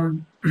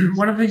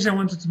 One of the things I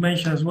wanted to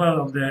mention as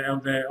well of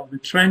the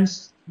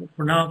trends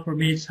for now for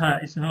me is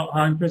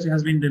how impressive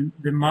has been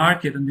the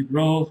market and the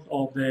growth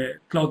of the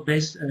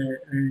cloud-based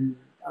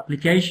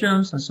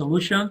applications and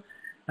solutions.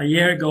 A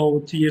year ago,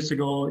 2 years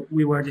ago,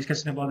 we were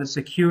discussing about the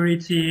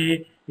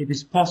security. If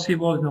it's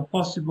possible, it's not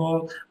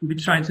possible. We've been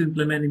trying to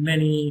implement in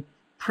many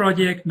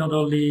projects, not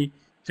only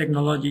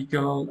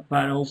technological,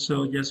 but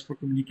also just for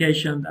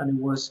communication, and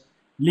it was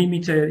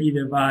limited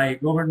either by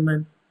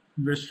government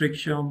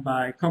restriction,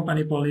 by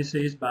company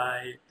policies,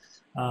 by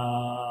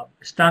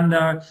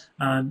standard,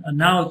 and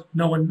now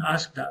no one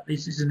asks that.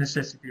 This is a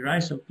necessity,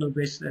 right? So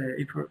cloud-based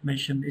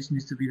information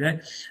needs to be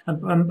there.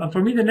 And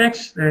for me, the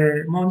next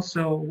month,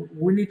 so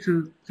we need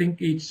to think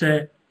it's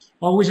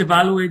always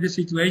evaluate the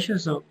situation.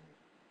 So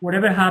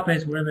whatever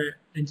happens, whatever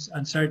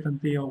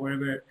uncertainty or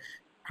whatever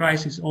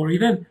crisis or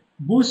even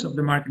boost of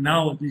the market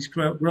now is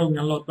growing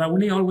a lot, but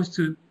we need always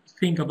to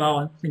think about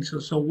and think,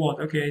 so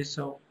what? Okay,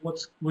 so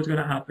what's going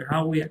to happen?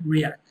 How we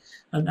react,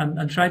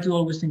 and try to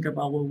always think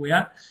about where we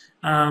are,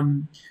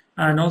 and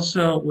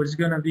also what's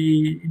going to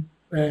be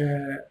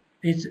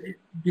it's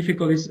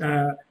difficult is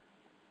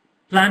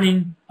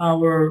planning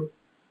our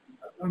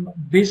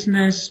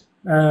business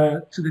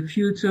to the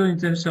future in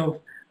terms of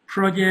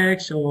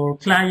projects or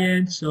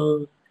clients.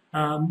 So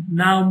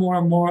Now more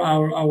and more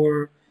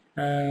our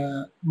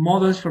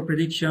models for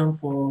prediction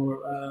for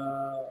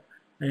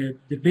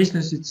the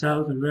business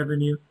itself, the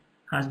revenue,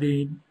 has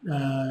been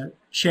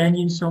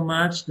changing so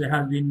much. They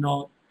have been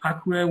not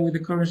accurate with the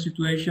current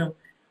situation.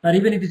 But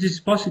even if it is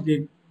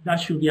positive, that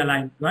should be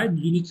aligned, right?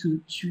 You need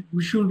to,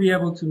 we should be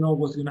able to know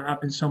what's going to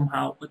happen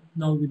somehow, but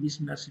not with this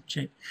massive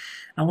change.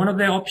 And one of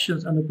the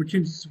options and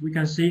opportunities we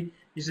can see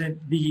is a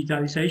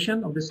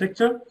digitalization of the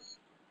sector.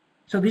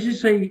 So this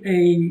is a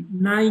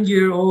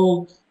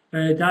 9-year-old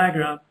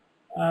diagram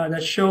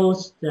that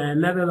shows the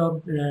level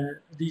of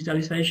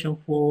digitalization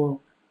for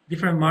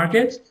different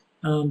markets,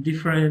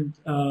 different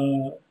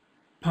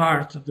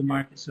parts of the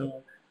market.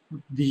 So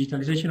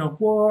digitalization of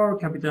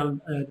work, capital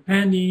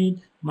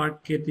spending,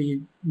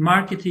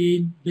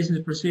 marketing,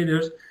 business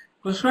procedures.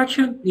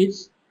 Construction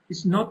is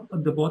not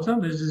at the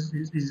bottom. This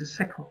is a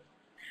second.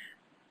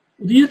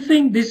 Do you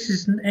think this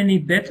is any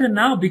better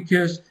now?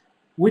 Because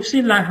we've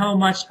seen like how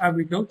much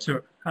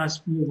agriculture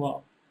has moved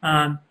on,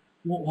 and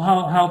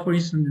how for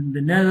instance in the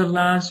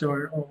Netherlands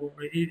or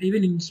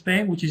even in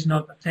Spain, which is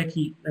not a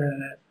techie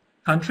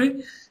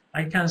country,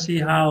 I can see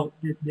how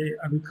the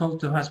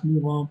agriculture has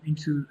moved on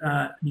into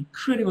an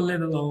incredible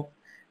level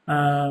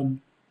of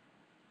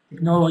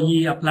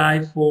technology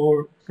applied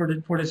for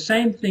the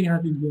same thing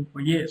has been doing for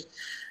years.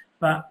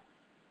 But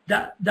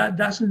that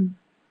doesn't,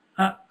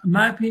 in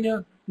my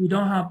opinion, we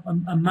don't have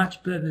a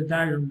much better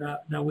diagram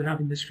that we have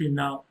in the screen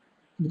now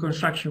in the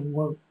construction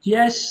world.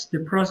 Yes, the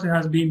process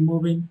has been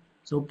moving.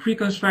 So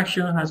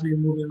pre-construction has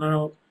been moving a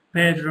lot.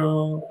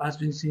 Pedro has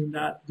been seeing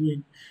that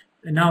doing.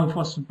 And now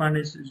Foster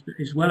Partners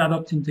is well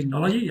adopting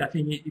technology. I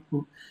think it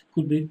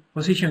could be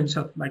positioned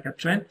itself like a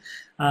trend.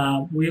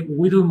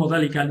 We do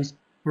Modelically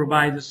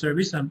provide the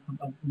service and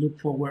look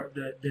for where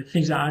the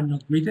things that are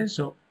not written.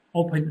 So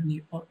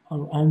open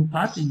our own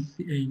path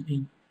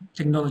in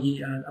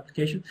technology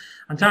application,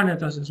 and Turner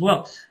does as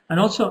well. And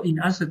also in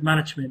asset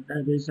management,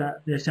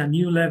 there's a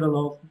new level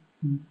of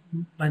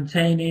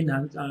maintaining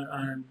and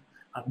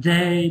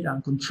update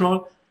and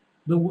control.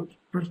 The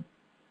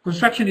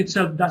construction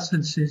itself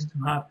doesn't seem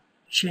to have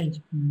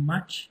changed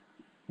much.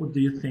 What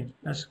do you think?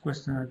 That's a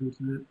question I do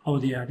to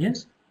the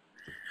audience.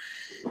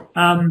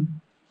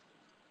 And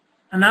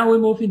now we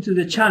move into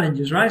the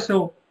challenges, right?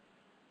 So,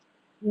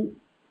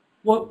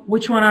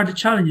 which one are the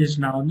challenges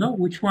now? No,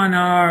 which one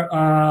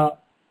are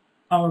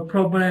our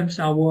problems,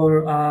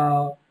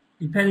 our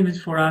impediments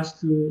for us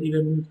to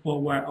even move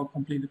forward or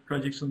complete the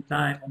projects on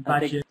time, on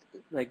budget? I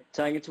think, like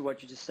tying into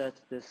what you just said,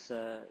 this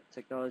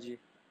technology,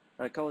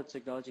 I call it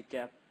technology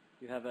gap.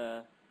 You have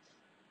a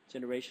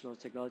generational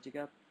technology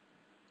gap.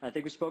 I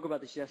think we spoke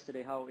about this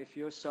yesterday, how if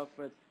you're a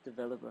software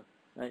developer,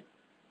 right,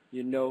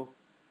 you know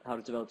how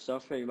to develop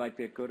software, you might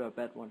be a good or a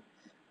bad one.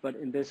 But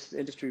in this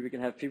industry, we can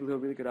have people who are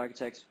really good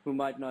architects who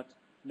might not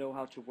know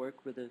how to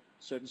work with a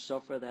certain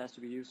software that has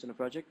to be used in a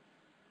project,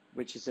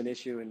 which is an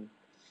issue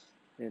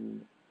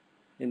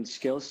in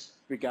skills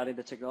regarding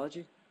the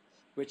technology,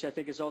 which I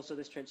think is also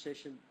this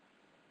transition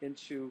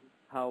into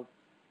how,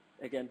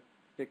 again,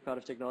 big part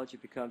of technology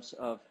becomes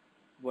of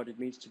what it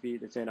means to be,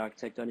 let's say, an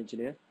architect or an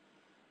engineer.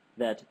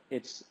 That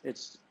it's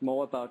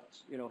more about,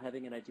 you know,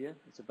 having an idea.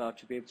 It's about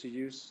to be able to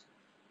use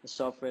the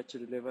software to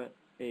deliver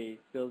a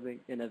building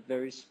in a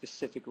very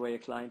specific way a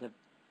client have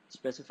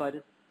specified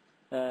it.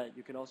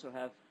 You can also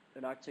have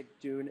an architect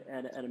doing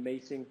an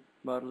amazing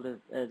model,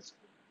 as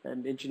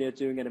an engineer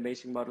doing an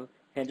amazing model,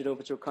 handed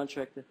over to a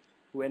contractor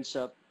who ends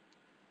up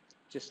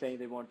just saying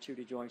they want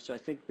 2D drawings. So I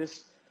think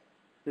this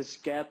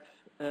gap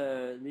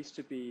needs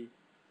to be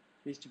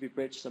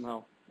bridged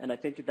somehow, and I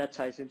think that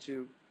ties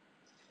into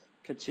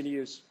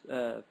continuous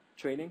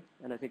training.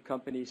 And I think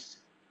companies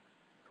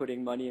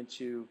putting money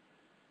into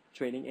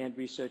training and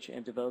research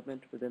and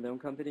development within their own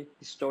company.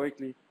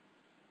 Historically,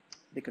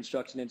 the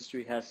construction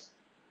industry has,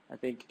 I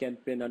think, again,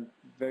 been on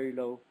very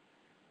low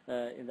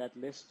in that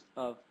list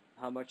of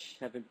how much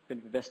have been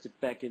invested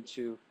back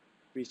into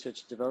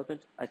research and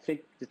development. I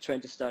think the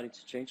trend is starting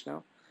to change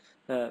now,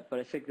 but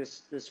I think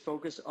this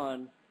focus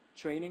on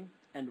training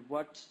and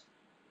what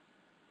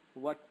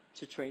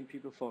to train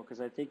people for,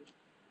 because I think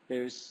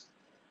there's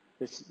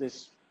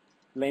this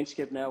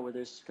landscape now where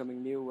there's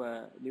coming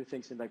new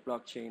things in like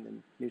blockchain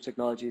and new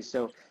technologies.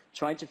 So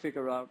trying to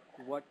figure out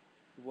what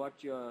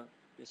your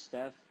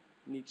staff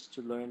needs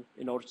to learn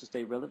in order to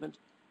stay relevant,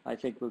 I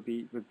think would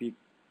be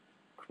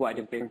quite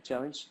a big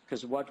challenge,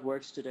 because what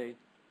works today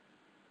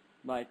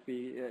might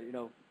be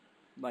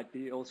might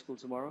be old school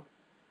tomorrow.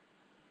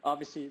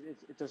 Obviously,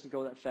 it doesn't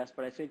go that fast,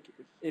 but I think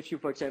if you,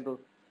 for example,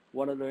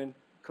 want to learn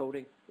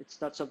coding,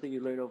 it's not something you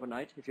learn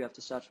overnight if you have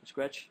to start from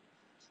scratch.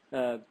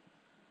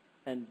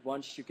 And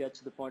once you get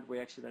to the point where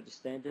you actually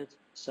understand it,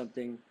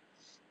 something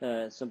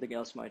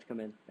else might come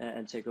in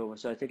and take over.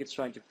 So I think it's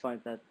trying to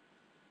find that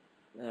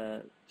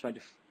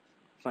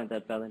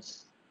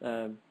balance.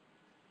 And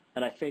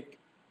I think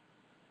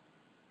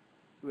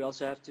we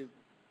also have to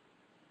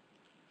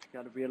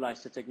kind of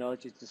realize that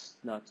technology does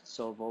not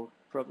solve all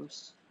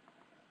problems.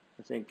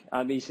 I think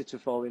I'm easy to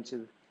fall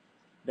into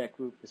that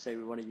group to say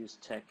we want to use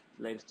tech,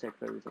 latest tech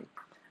for everything.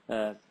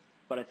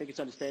 But but I think it's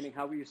understanding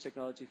how we use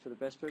technology for the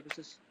best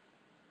purposes,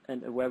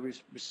 and where we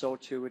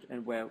resort to it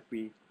and where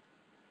we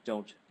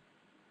don't.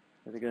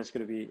 I think that's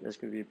going to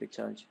be a big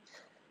challenge.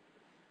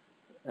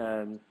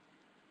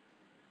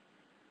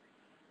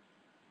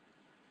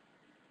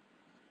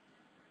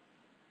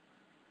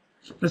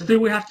 But still,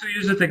 we have to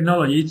use the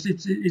technology.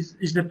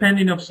 It's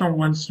depending of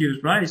someone's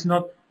use, right? It's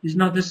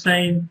not the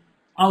same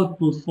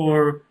output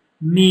for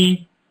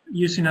me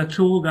using a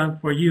tool than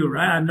for you,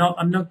 right?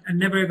 I'm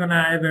never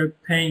gonna ever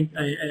paint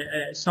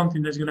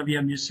something that's gonna be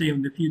a museum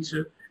in the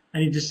future,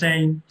 and it's the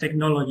same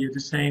technology, the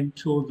same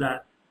tool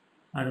that,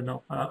 I don't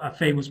know, a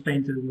famous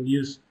painter will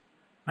use.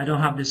 I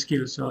don't have the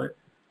skill, so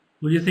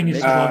do you think it's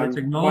about the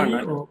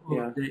technology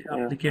or the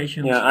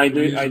applications? Yeah, I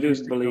do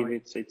believe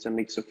it's a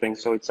mix of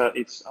things. So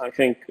I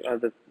think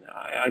that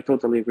I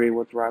totally agree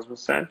with what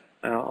Rasmus said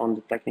on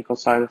the technical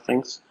side of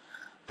things.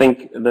 I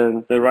think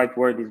the right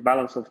word is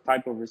balance of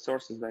type of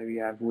resources that we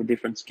have with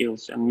different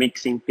skills, and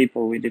mixing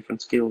people with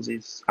different skills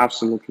is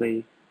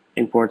absolutely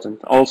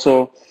important.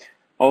 Also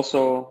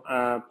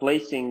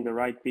placing the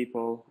right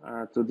people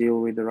to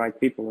deal with the right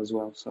people as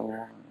well. So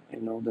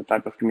the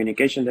type of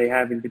communication they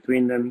have in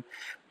between them,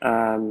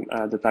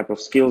 the type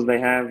of skills they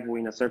have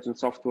in a certain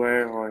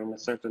software or in a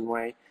certain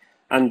way.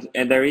 And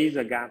there is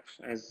a gap,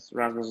 as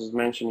Rasmus was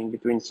mentioning,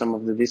 between some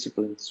of the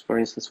disciplines. For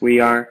instance, we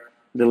are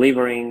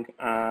delivering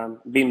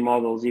BIM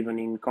models even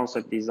in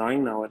concept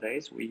design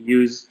nowadays. We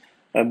use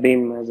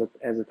BIM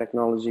as a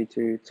technology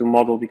to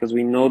model because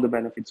we know the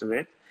benefits of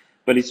it.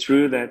 But it's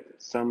true that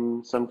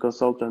some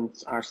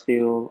consultants are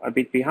still a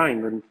bit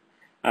behind,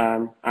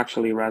 and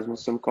actually,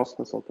 Erasmus, some cost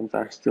consultants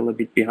are still a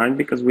bit behind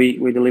because we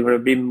deliver a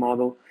BIM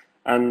model,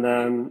 and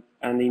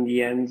in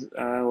the end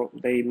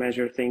they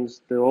measure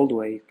things the old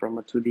way from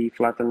a 2D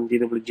flattened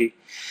DWG.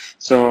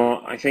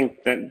 So I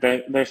think that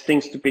there's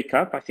things to pick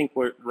up. I think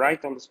we're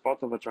right on the spot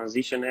of a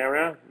transition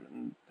area.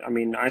 I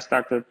mean, I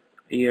started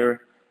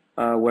here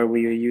where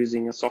we are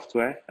using a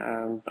software,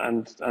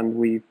 and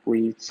we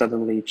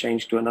suddenly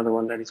changed to another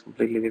one that is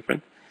completely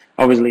different.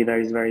 Obviously, that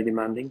is very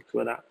demanding to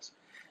adapt.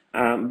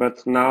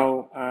 But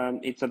now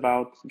it's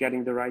about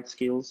getting the right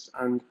skills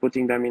and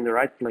putting them in the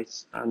right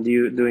place and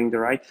doing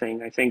the right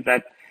thing. I think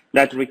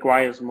that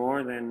requires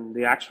more than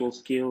the actual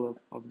skill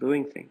of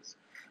doing things.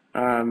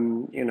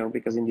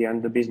 Because in the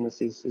end, the business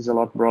is a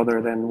lot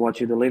broader than what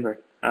you deliver.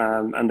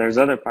 And there's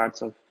other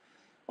parts of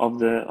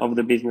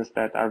the business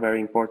that are very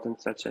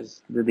important, such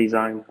as the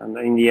design. And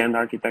in the end,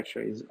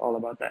 architecture is all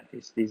about that.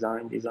 It's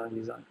design.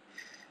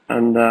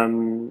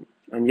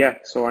 And yeah,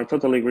 so I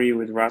totally agree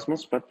with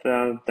Rasmus, but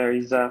there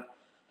is a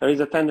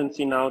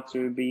tendency now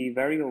to be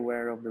very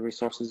aware of the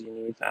resources you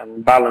need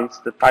and balance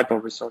the type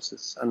of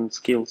resources and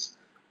skills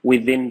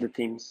within the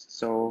teams.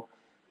 So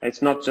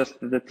it's not just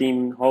the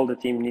whole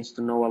team needs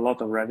to know a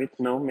lot of Revit.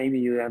 No, maybe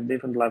you have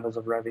different levels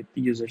of Revit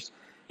users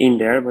in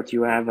there, but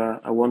you have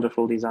a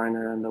wonderful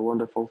designer and a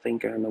wonderful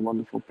thinker and a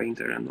wonderful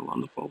painter and a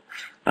wonderful,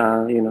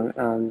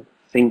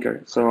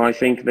 thinker. So I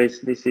think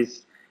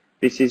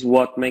this is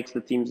what makes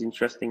the teams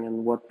interesting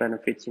and what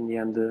benefits in the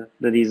end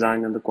the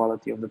design and the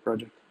quality of the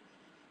project.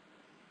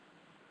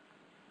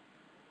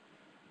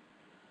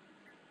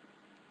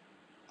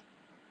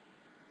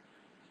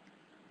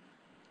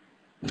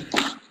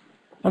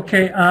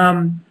 Okay.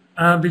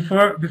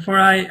 Before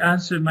I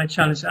answer my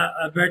challenge,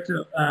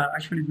 Alberto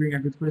actually bring a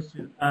good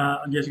question.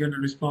 I'm just going to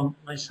respond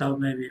myself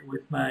maybe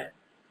with my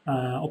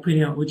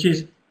opinion, which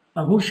is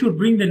who should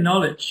bring the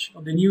knowledge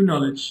or the new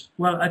knowledge?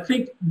 Well, I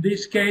think in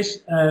this case,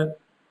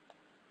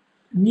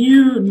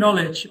 new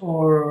knowledge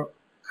or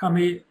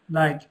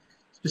like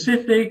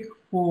specific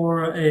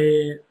for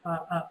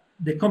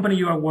the company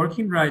you are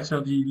working, right?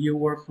 So you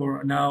work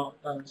for now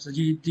as a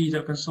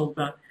digital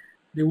consultant.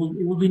 It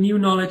will be new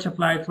knowledge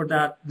applied for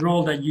that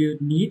role that you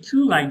need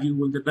to, like you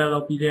will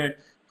develop either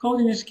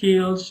coding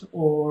skills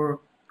or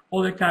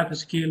other type of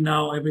skill.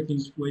 Now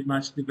everything's very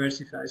much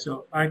diversified.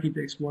 So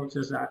architects work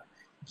as a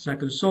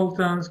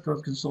consultants,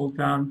 cost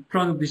consultant,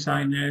 product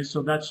designers.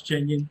 So that's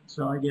changing.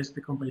 So I guess the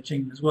company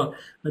changing as well.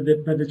 But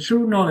the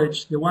true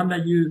knowledge, the one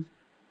that you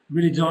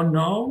really don't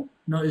know,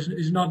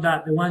 it's not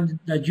that the one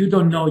that you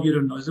don't know.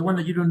 It's the one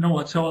that you don't know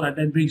at all that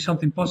then brings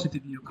something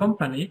positive to your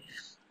company.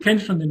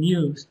 Comes from the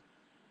new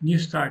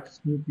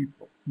starts, new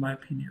people, in my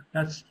opinion.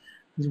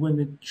 Is when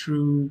the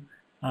true,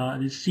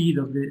 the seed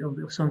of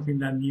something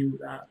that new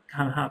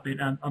can happen.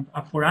 And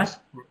for us,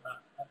 for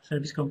a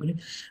service company,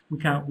 we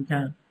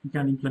can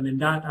implement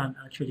that and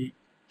actually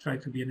try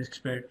to be an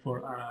expert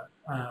for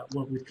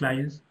work with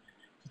clients,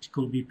 which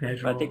could be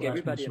Pedro. I think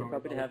everybody in the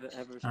company have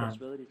a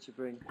responsibility to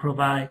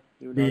provide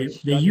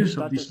the use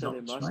of this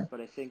knowledge, right?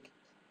 But I think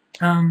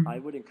I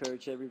would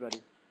encourage everybody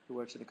who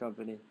works in the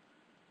company,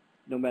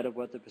 no matter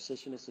what the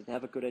position is, to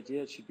have a good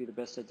idea. It should be the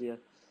best idea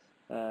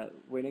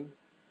winning,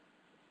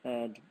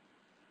 and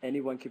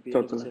anyone can be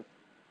innovative.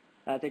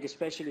 I think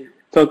especially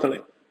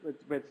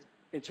with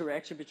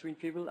interaction between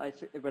people.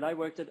 When I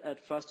worked at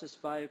Foster's,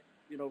 my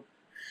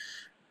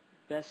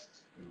best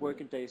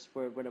working days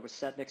were when I was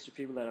sat next to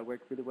people that I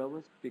worked really well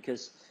with,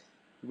 because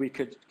we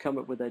could come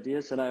up with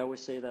ideas. And I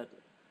always say that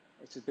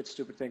it's a bit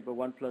stupid thing, but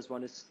 1 +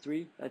 1 is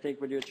 3. I think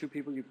when you're two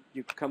people,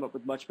 you come up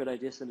with much better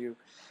ideas than you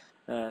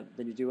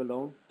do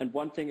alone. And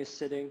one thing is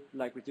sitting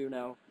like we do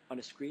now on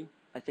a screen.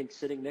 I think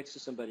sitting next to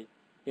somebody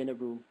in a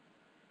room,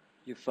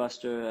 you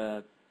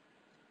foster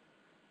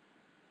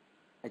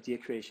idea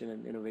creation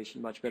and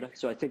innovation much better.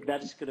 So I think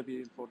that's going to be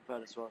an important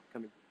part as well,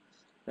 coming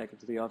back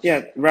into the office.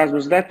 Yeah,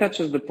 Rasmus, that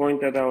touches the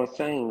point that I was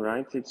saying,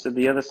 right? It's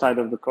the other side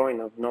of the coin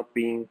of not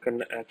being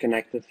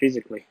connected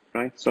physically,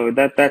 right? So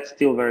that's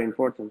still very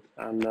important,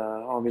 and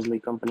obviously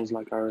companies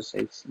like ours,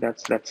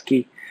 that's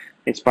key.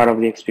 It's part of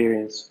the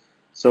experience.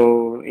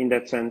 So in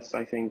that sense,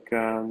 I think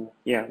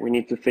yeah, we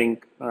need to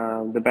think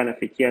the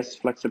benefit. Yes,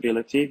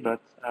 flexibility,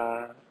 but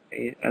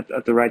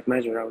at the right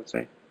measure, I would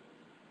say.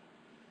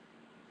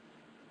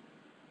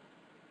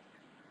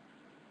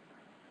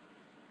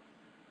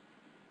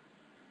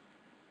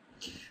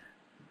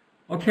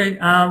 Okay.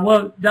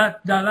 Well,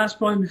 that last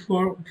point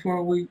before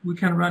we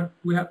can run,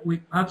 we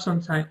have some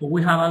time, or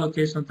we have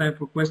allocated some time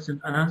for question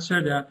and answer.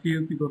 There are a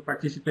few people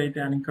participate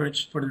and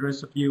encouraged for the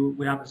rest of you.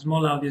 We have a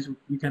small audience.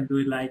 We can do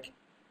it like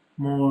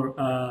more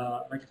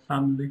like a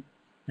family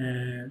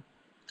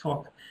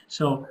talk.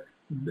 So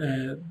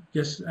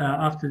just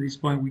after this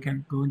point, we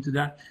can go into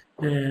that.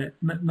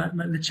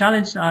 The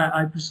challenge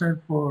I present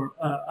for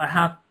I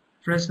have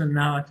present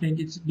now, I think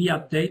it's be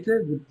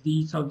updated with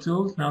digital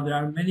tools. Now there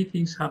are many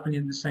things happening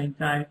at the same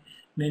time,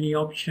 many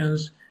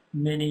options,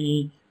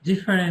 many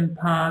different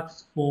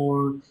paths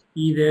for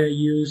either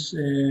use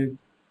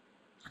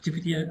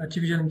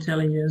artificial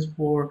intelligence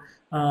for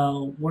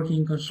working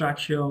in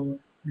construction,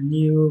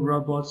 new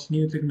robots,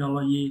 new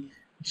technology,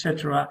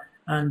 etc.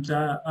 And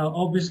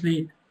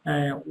obviously,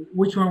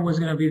 which one was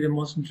going to be the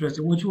most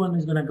interesting? Which one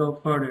is going to go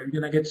further? You're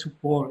going to get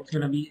support. It's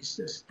going to be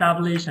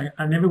established,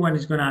 and everyone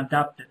is going to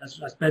adapt it. As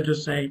Pedro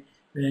say,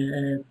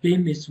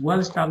 BIM is well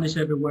established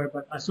everywhere,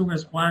 but as soon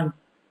as one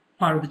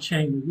part of the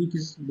chain,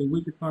 the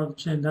weakest part of the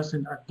chain,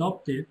 doesn't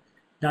adopt it,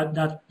 that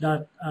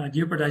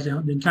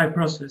jeopardizes the entire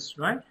process,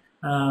 right?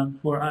 I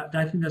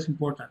think that's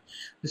important.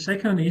 The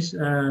second is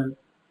to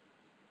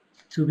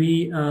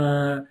be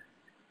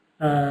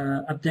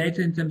updated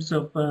in terms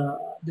of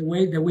the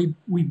way that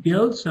we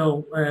build.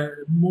 So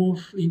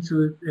move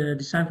into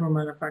design for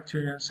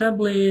manufacturing and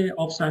assembly,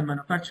 offsite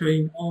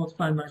manufacturing,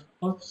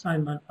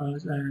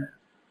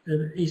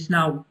 is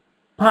now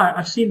part.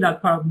 I've seen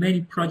that part of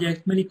many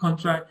projects, many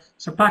contracts.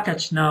 It's a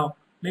package now.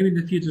 Maybe in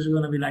the future it's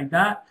going to be like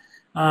that.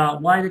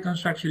 Why the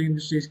construction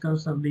industry is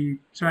constantly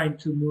trying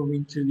to move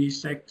into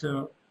this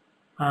sector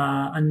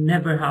and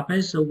never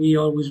happens. So we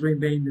always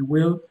reinvent the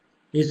wheel.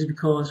 Is it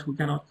because we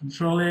cannot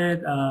control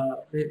it?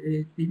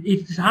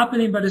 It's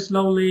happening, but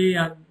slowly,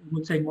 and it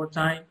will take more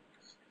time.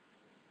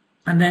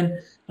 And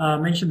then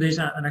mention there's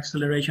an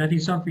acceleration. I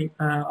think something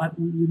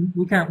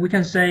we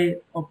can say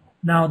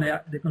now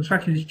that the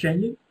construction is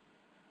changing.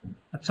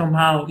 But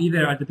somehow,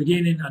 either at the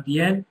beginning, at the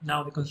end,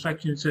 now the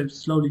construction is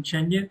slowly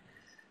changing.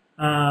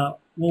 What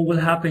will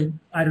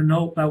happen? I don't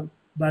know.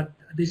 But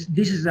this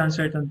is the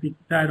uncertainty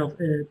kind of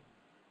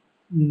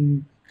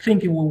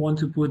thinking we want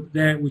to put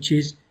there, which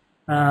is.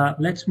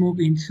 Let's move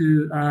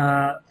into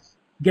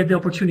get the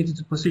opportunity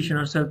to position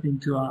ourselves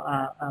into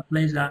a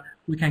place that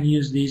we can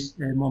use this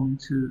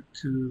moment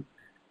to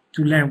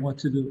learn what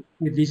to do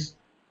with this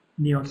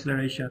new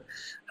acceleration.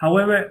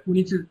 However, we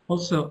need to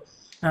also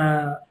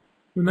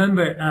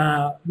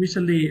remember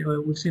recently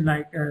we've seen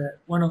like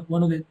one of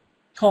the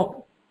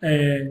top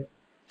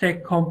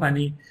tech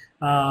company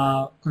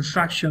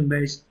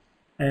construction-based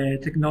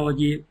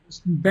technology,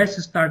 best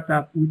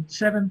startup with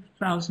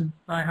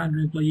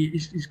 7,500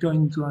 employees is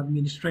going into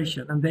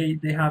administration, and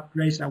they have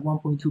raised a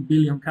 1.2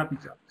 billion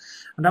capital,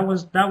 and that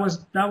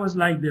was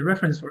like the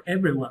reference for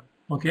everyone.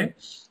 Okay,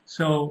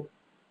 so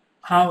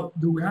how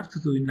do we have to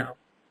do it now?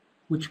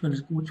 Which one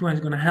is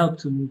going to help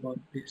to move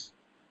on this?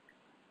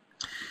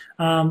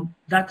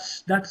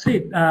 That's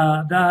it.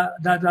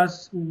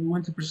 That's what we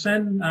want to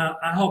present.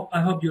 I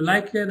hope you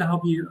like it. I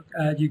hope you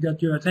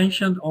got your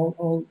attention.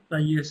 All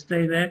that you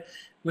stay there.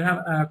 We have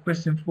a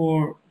question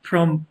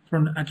from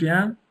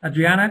Adriana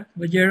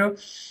Vallero.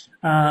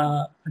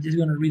 I'm just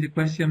going to read the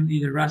question.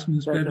 Either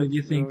Rasmus, Pedro, if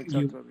you think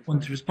you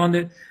want to respond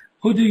it.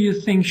 Who do you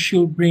think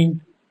should bring?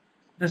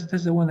 That's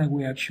the one that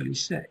we actually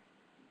say.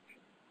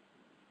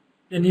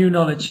 The new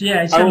knowledge,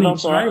 yeah, it's a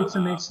mix, right? It's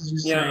a mix, as you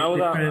say. I would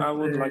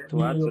like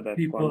to add to that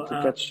point,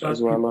 to touch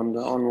as well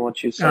on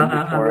what you said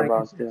before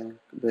about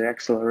the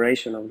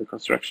acceleration of the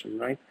construction,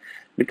 right?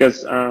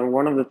 Because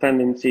one of the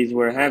tendencies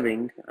we're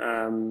having,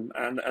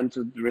 and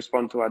to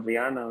respond to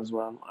Adriana as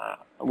well,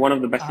 one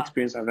of the best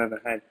experience I've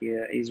ever had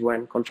here is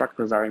when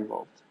contractors are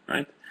involved,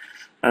 right?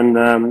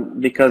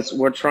 And because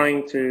we're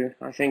trying to,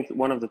 I think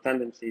one of the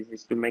tendencies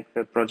is to make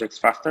the projects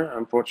faster,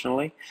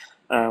 unfortunately,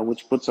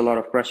 which puts a lot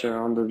of pressure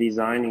on the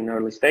design in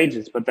early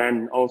stages, but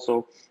then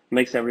also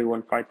makes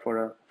everyone fight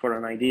for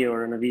an idea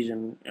or a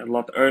vision a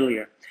lot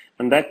earlier.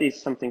 And that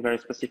is something very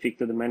specific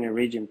to the MENA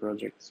region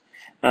projects.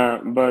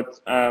 But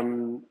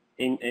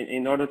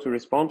in order to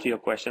respond to your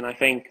question, I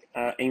think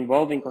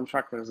involving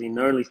contractors in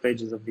early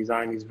stages of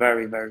design is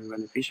very, very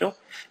beneficial.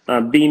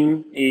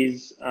 BIM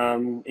is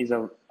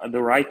the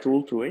right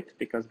tool to it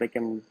because they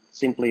can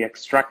simply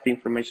extract the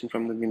information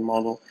from the BIM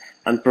model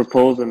and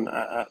propose. And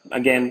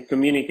again,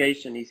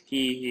 communication is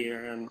key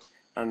here,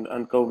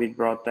 and COVID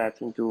brought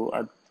that into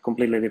a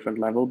completely different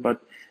level.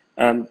 But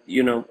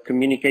you know,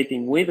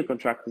 communicating with the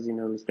contractors in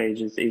early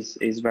stages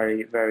is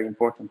very, very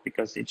important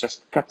because it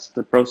just cuts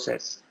the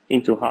process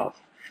into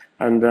half.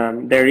 And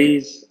there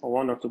is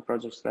one or two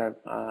projects that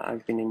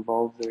I've been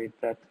involved with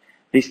that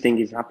this thing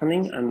is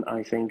happening, and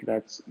I think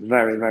that's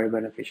very, very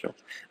beneficial.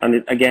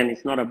 And again,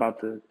 it's not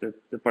about the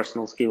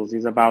personal skills;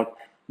 it's about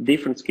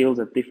different skills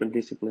that different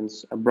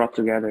disciplines are brought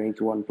together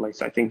into one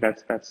place. I think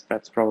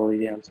that's probably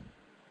the answer.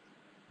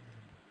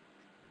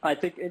 I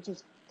think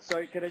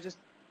sorry, can I just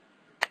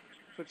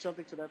put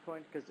something to that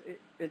point? Because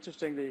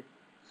interestingly,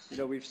 you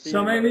know, we've seen.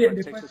 So maybe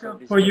the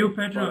question for you,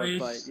 Pedro, is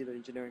by either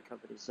engineering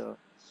companies or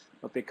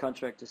big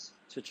contractors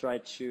to try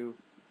to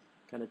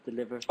kind of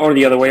deliver. Or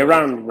the other way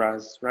around,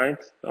 Raz, right?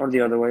 Or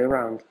the other way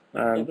around.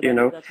 You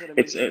know, that's what I mean.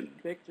 it's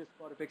Big just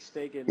bought a big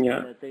stake in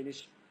a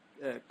Danish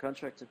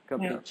contractor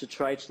company to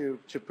try to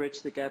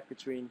bridge the gap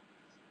between,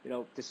 you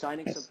know,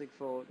 designing something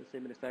for the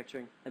same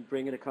manufacturing and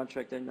bringing a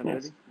contractor in and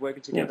really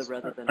working together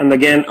rather than. And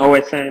again,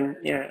 OSM,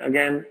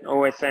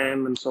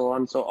 OSM and so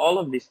on. So all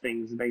of these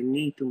things, they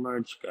need to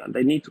merge.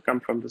 They need to come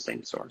from the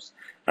same source.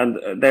 And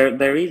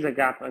there is a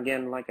gap.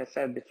 Again, like I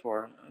said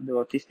before, the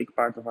autistic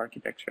part of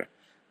architecture.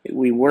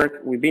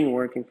 We've been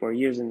working for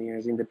years and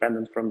years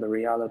independent from the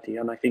reality,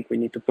 and I think we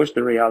need to push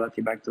the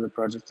reality back to the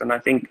projects. And I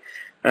think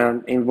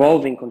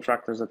involving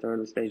contractors at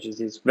early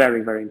stages is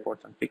very, very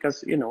important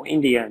because, you know,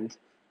 in the end,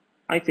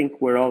 I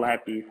think we're all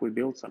happy if we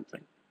build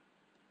something.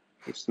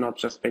 It's not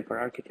just paper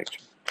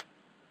architecture.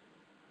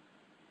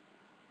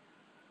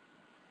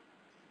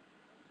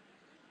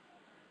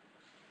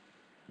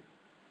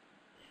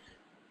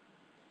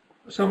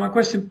 so. My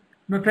question,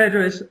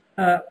 Pedro, is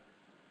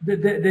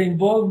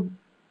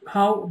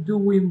how do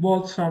we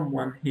involve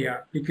someone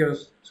here?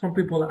 Because some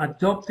people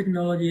adopt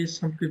technologies,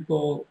 some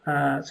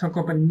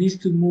company needs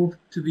to move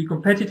to be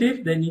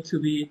competitive. They need to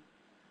be,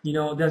 you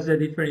know, that's the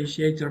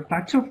differentiator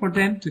factor for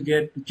them to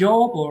get the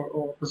job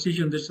or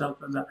position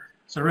themselves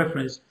as a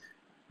reference.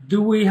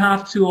 Do we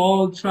have to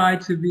all try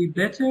to be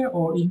better,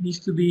 or it needs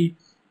to be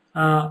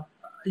a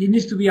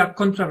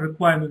contract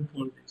requirement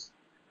for this?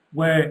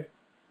 Where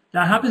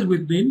that happens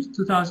with BIM.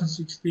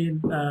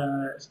 2016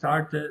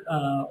 started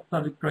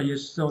public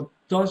projects. So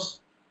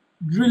those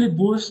really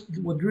boost,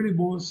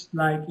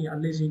 like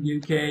at least in the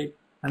UK,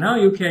 and now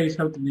UK is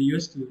helping the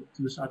US to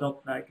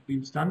adopt like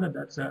BIM standard.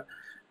 That's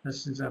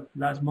since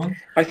last month.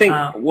 I think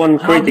one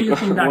critical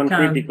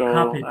vector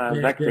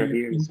the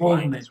here is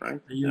clients, right?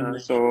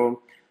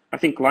 So I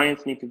think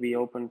clients need to be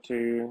open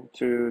to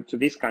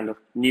this kind of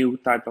new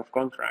type of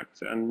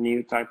contract and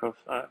new type of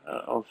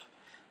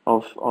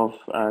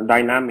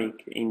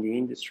dynamic in the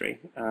industry.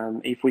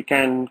 If we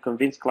can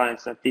convince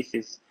clients that this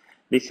is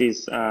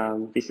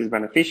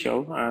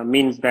beneficial,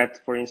 means that,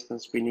 for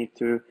instance, we need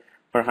to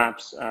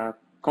perhaps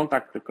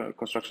contact the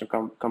construction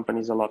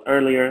companies a lot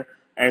earlier.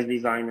 As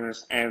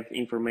designers, have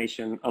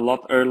information a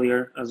lot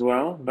earlier as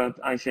well. But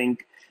I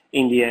think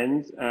in the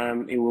end,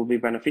 it will be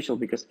beneficial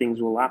because things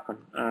will happen.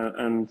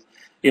 And,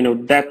 you know,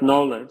 that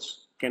knowledge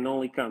can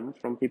only come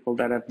from people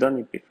that have done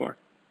it before.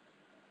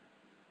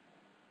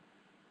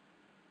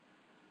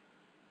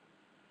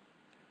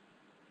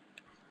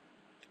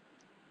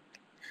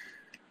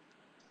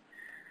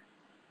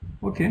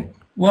 Okay.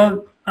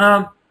 Well,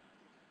 I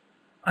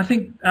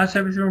think that's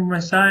everything on my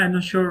side. I'm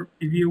not sure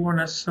if you want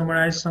to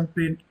summarize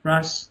something,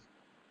 Raz,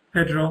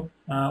 Pedro.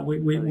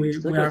 We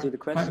are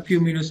quite a few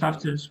minutes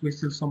after. We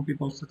still some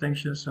people's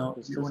attention, so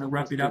if you want to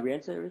wrap it up. Did we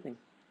answer everything?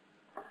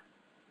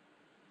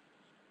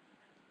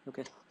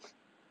 Okay.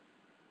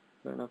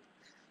 Fair enough.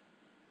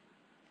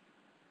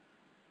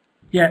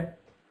 Yeah,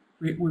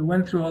 we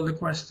went through all the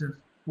questions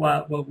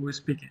while we were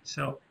speaking.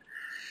 So,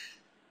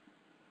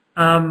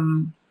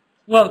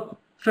 well.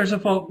 First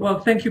of all, well,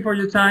 thank you for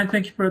your time.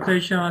 Thank you for your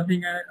attention. I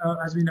think it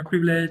has been a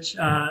privilege,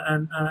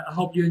 and I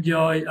hope you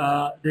enjoy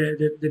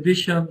the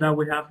vision that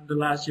we have in the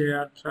last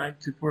year, trying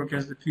to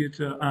forecast the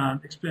future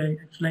and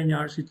explain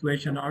our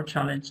situation, our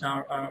challenge,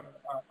 our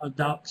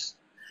doubts,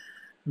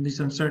 and these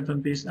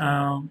uncertainties.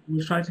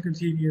 We'll try to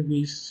continue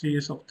this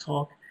series of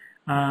talk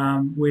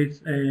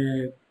with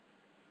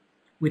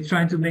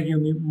trying to make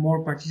you more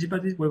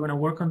participative. We're going to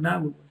work on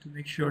that. We want to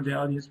make sure the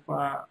audience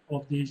part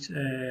of these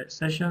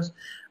sessions,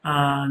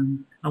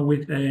 and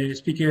with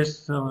speakers,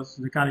 so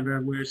the caliber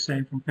we're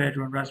saying from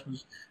Pedro and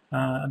Rasmus,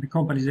 and the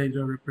companies they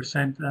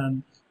represent,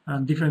 and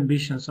different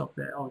visions of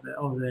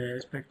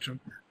the spectrum,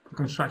 the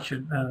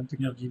construction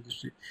technology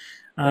industry.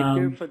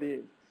 Thank you for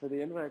the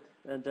invite,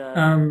 and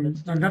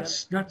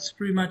that's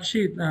pretty much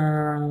it.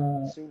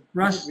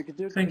 Russ,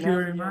 thank you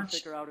very much.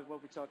 Figure out if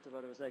what we talked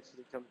about was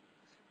actually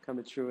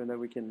coming true, and then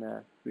we can.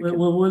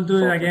 We'll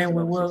do it again.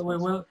 We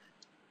will.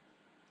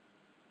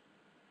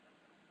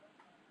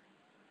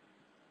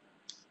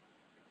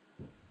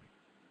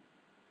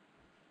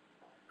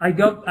 I've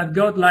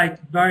got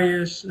like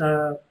various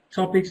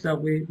topics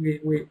that we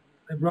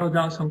wrote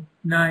down some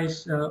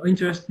nice,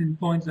 interesting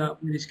points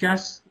that we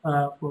discussed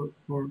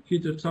for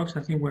future talks.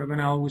 I think we're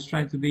gonna always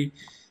try to be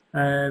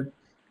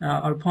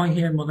our point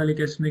here in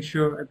Modelica is make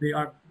sure that they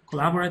are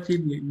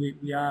collaborative.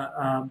 We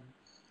are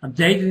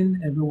updating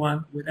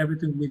everyone with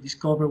everything we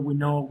discover. We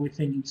know we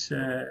think it's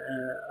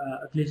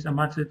at least a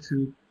matter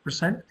to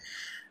present.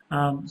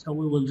 So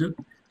we will do.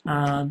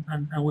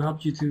 And we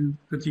hope you to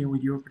continue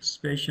with your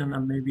participation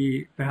and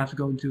maybe perhaps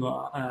go into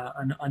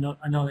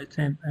another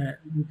attempt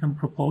we can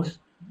propose,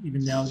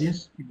 even the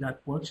audience, if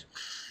that works.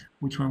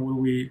 Which one will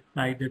we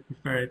like the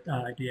preferred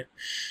idea?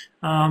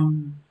 I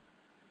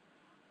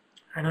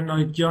don't know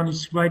if John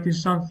is writing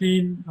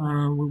something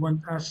we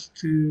want us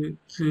to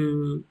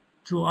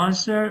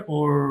answer,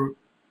 or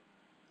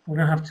we're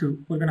gonna have to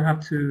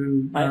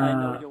I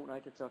know Jon, I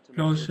can talk to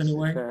close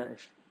anyway.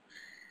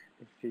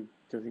 If he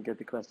doesn't get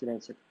the question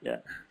answered. Yeah.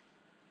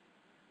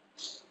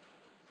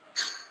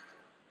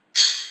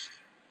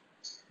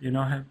 You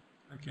know him.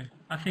 Okay.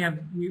 I think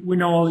we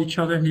know all each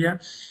other here.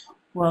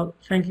 Well,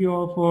 thank you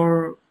all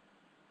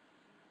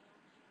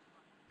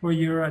for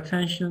your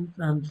attention,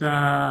 and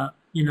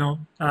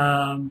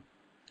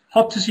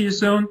hope to see you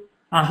soon.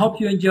 I hope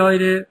you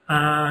enjoyed it,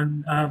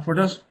 and for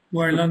those who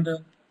are in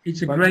London,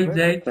 it's a great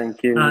day.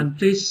 Thank you. And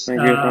please,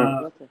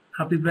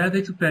 happy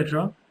birthday to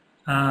Pedro.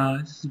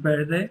 It's his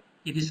birthday.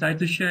 He decided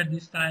to share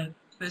this time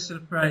special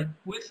pride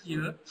with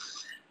you,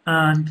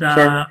 and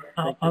Sure.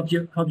 hope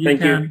you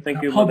Thank you.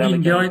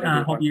 enjoyed, and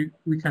I hope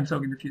we can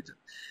talk in the future.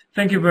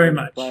 Thank you very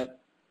much. Bye.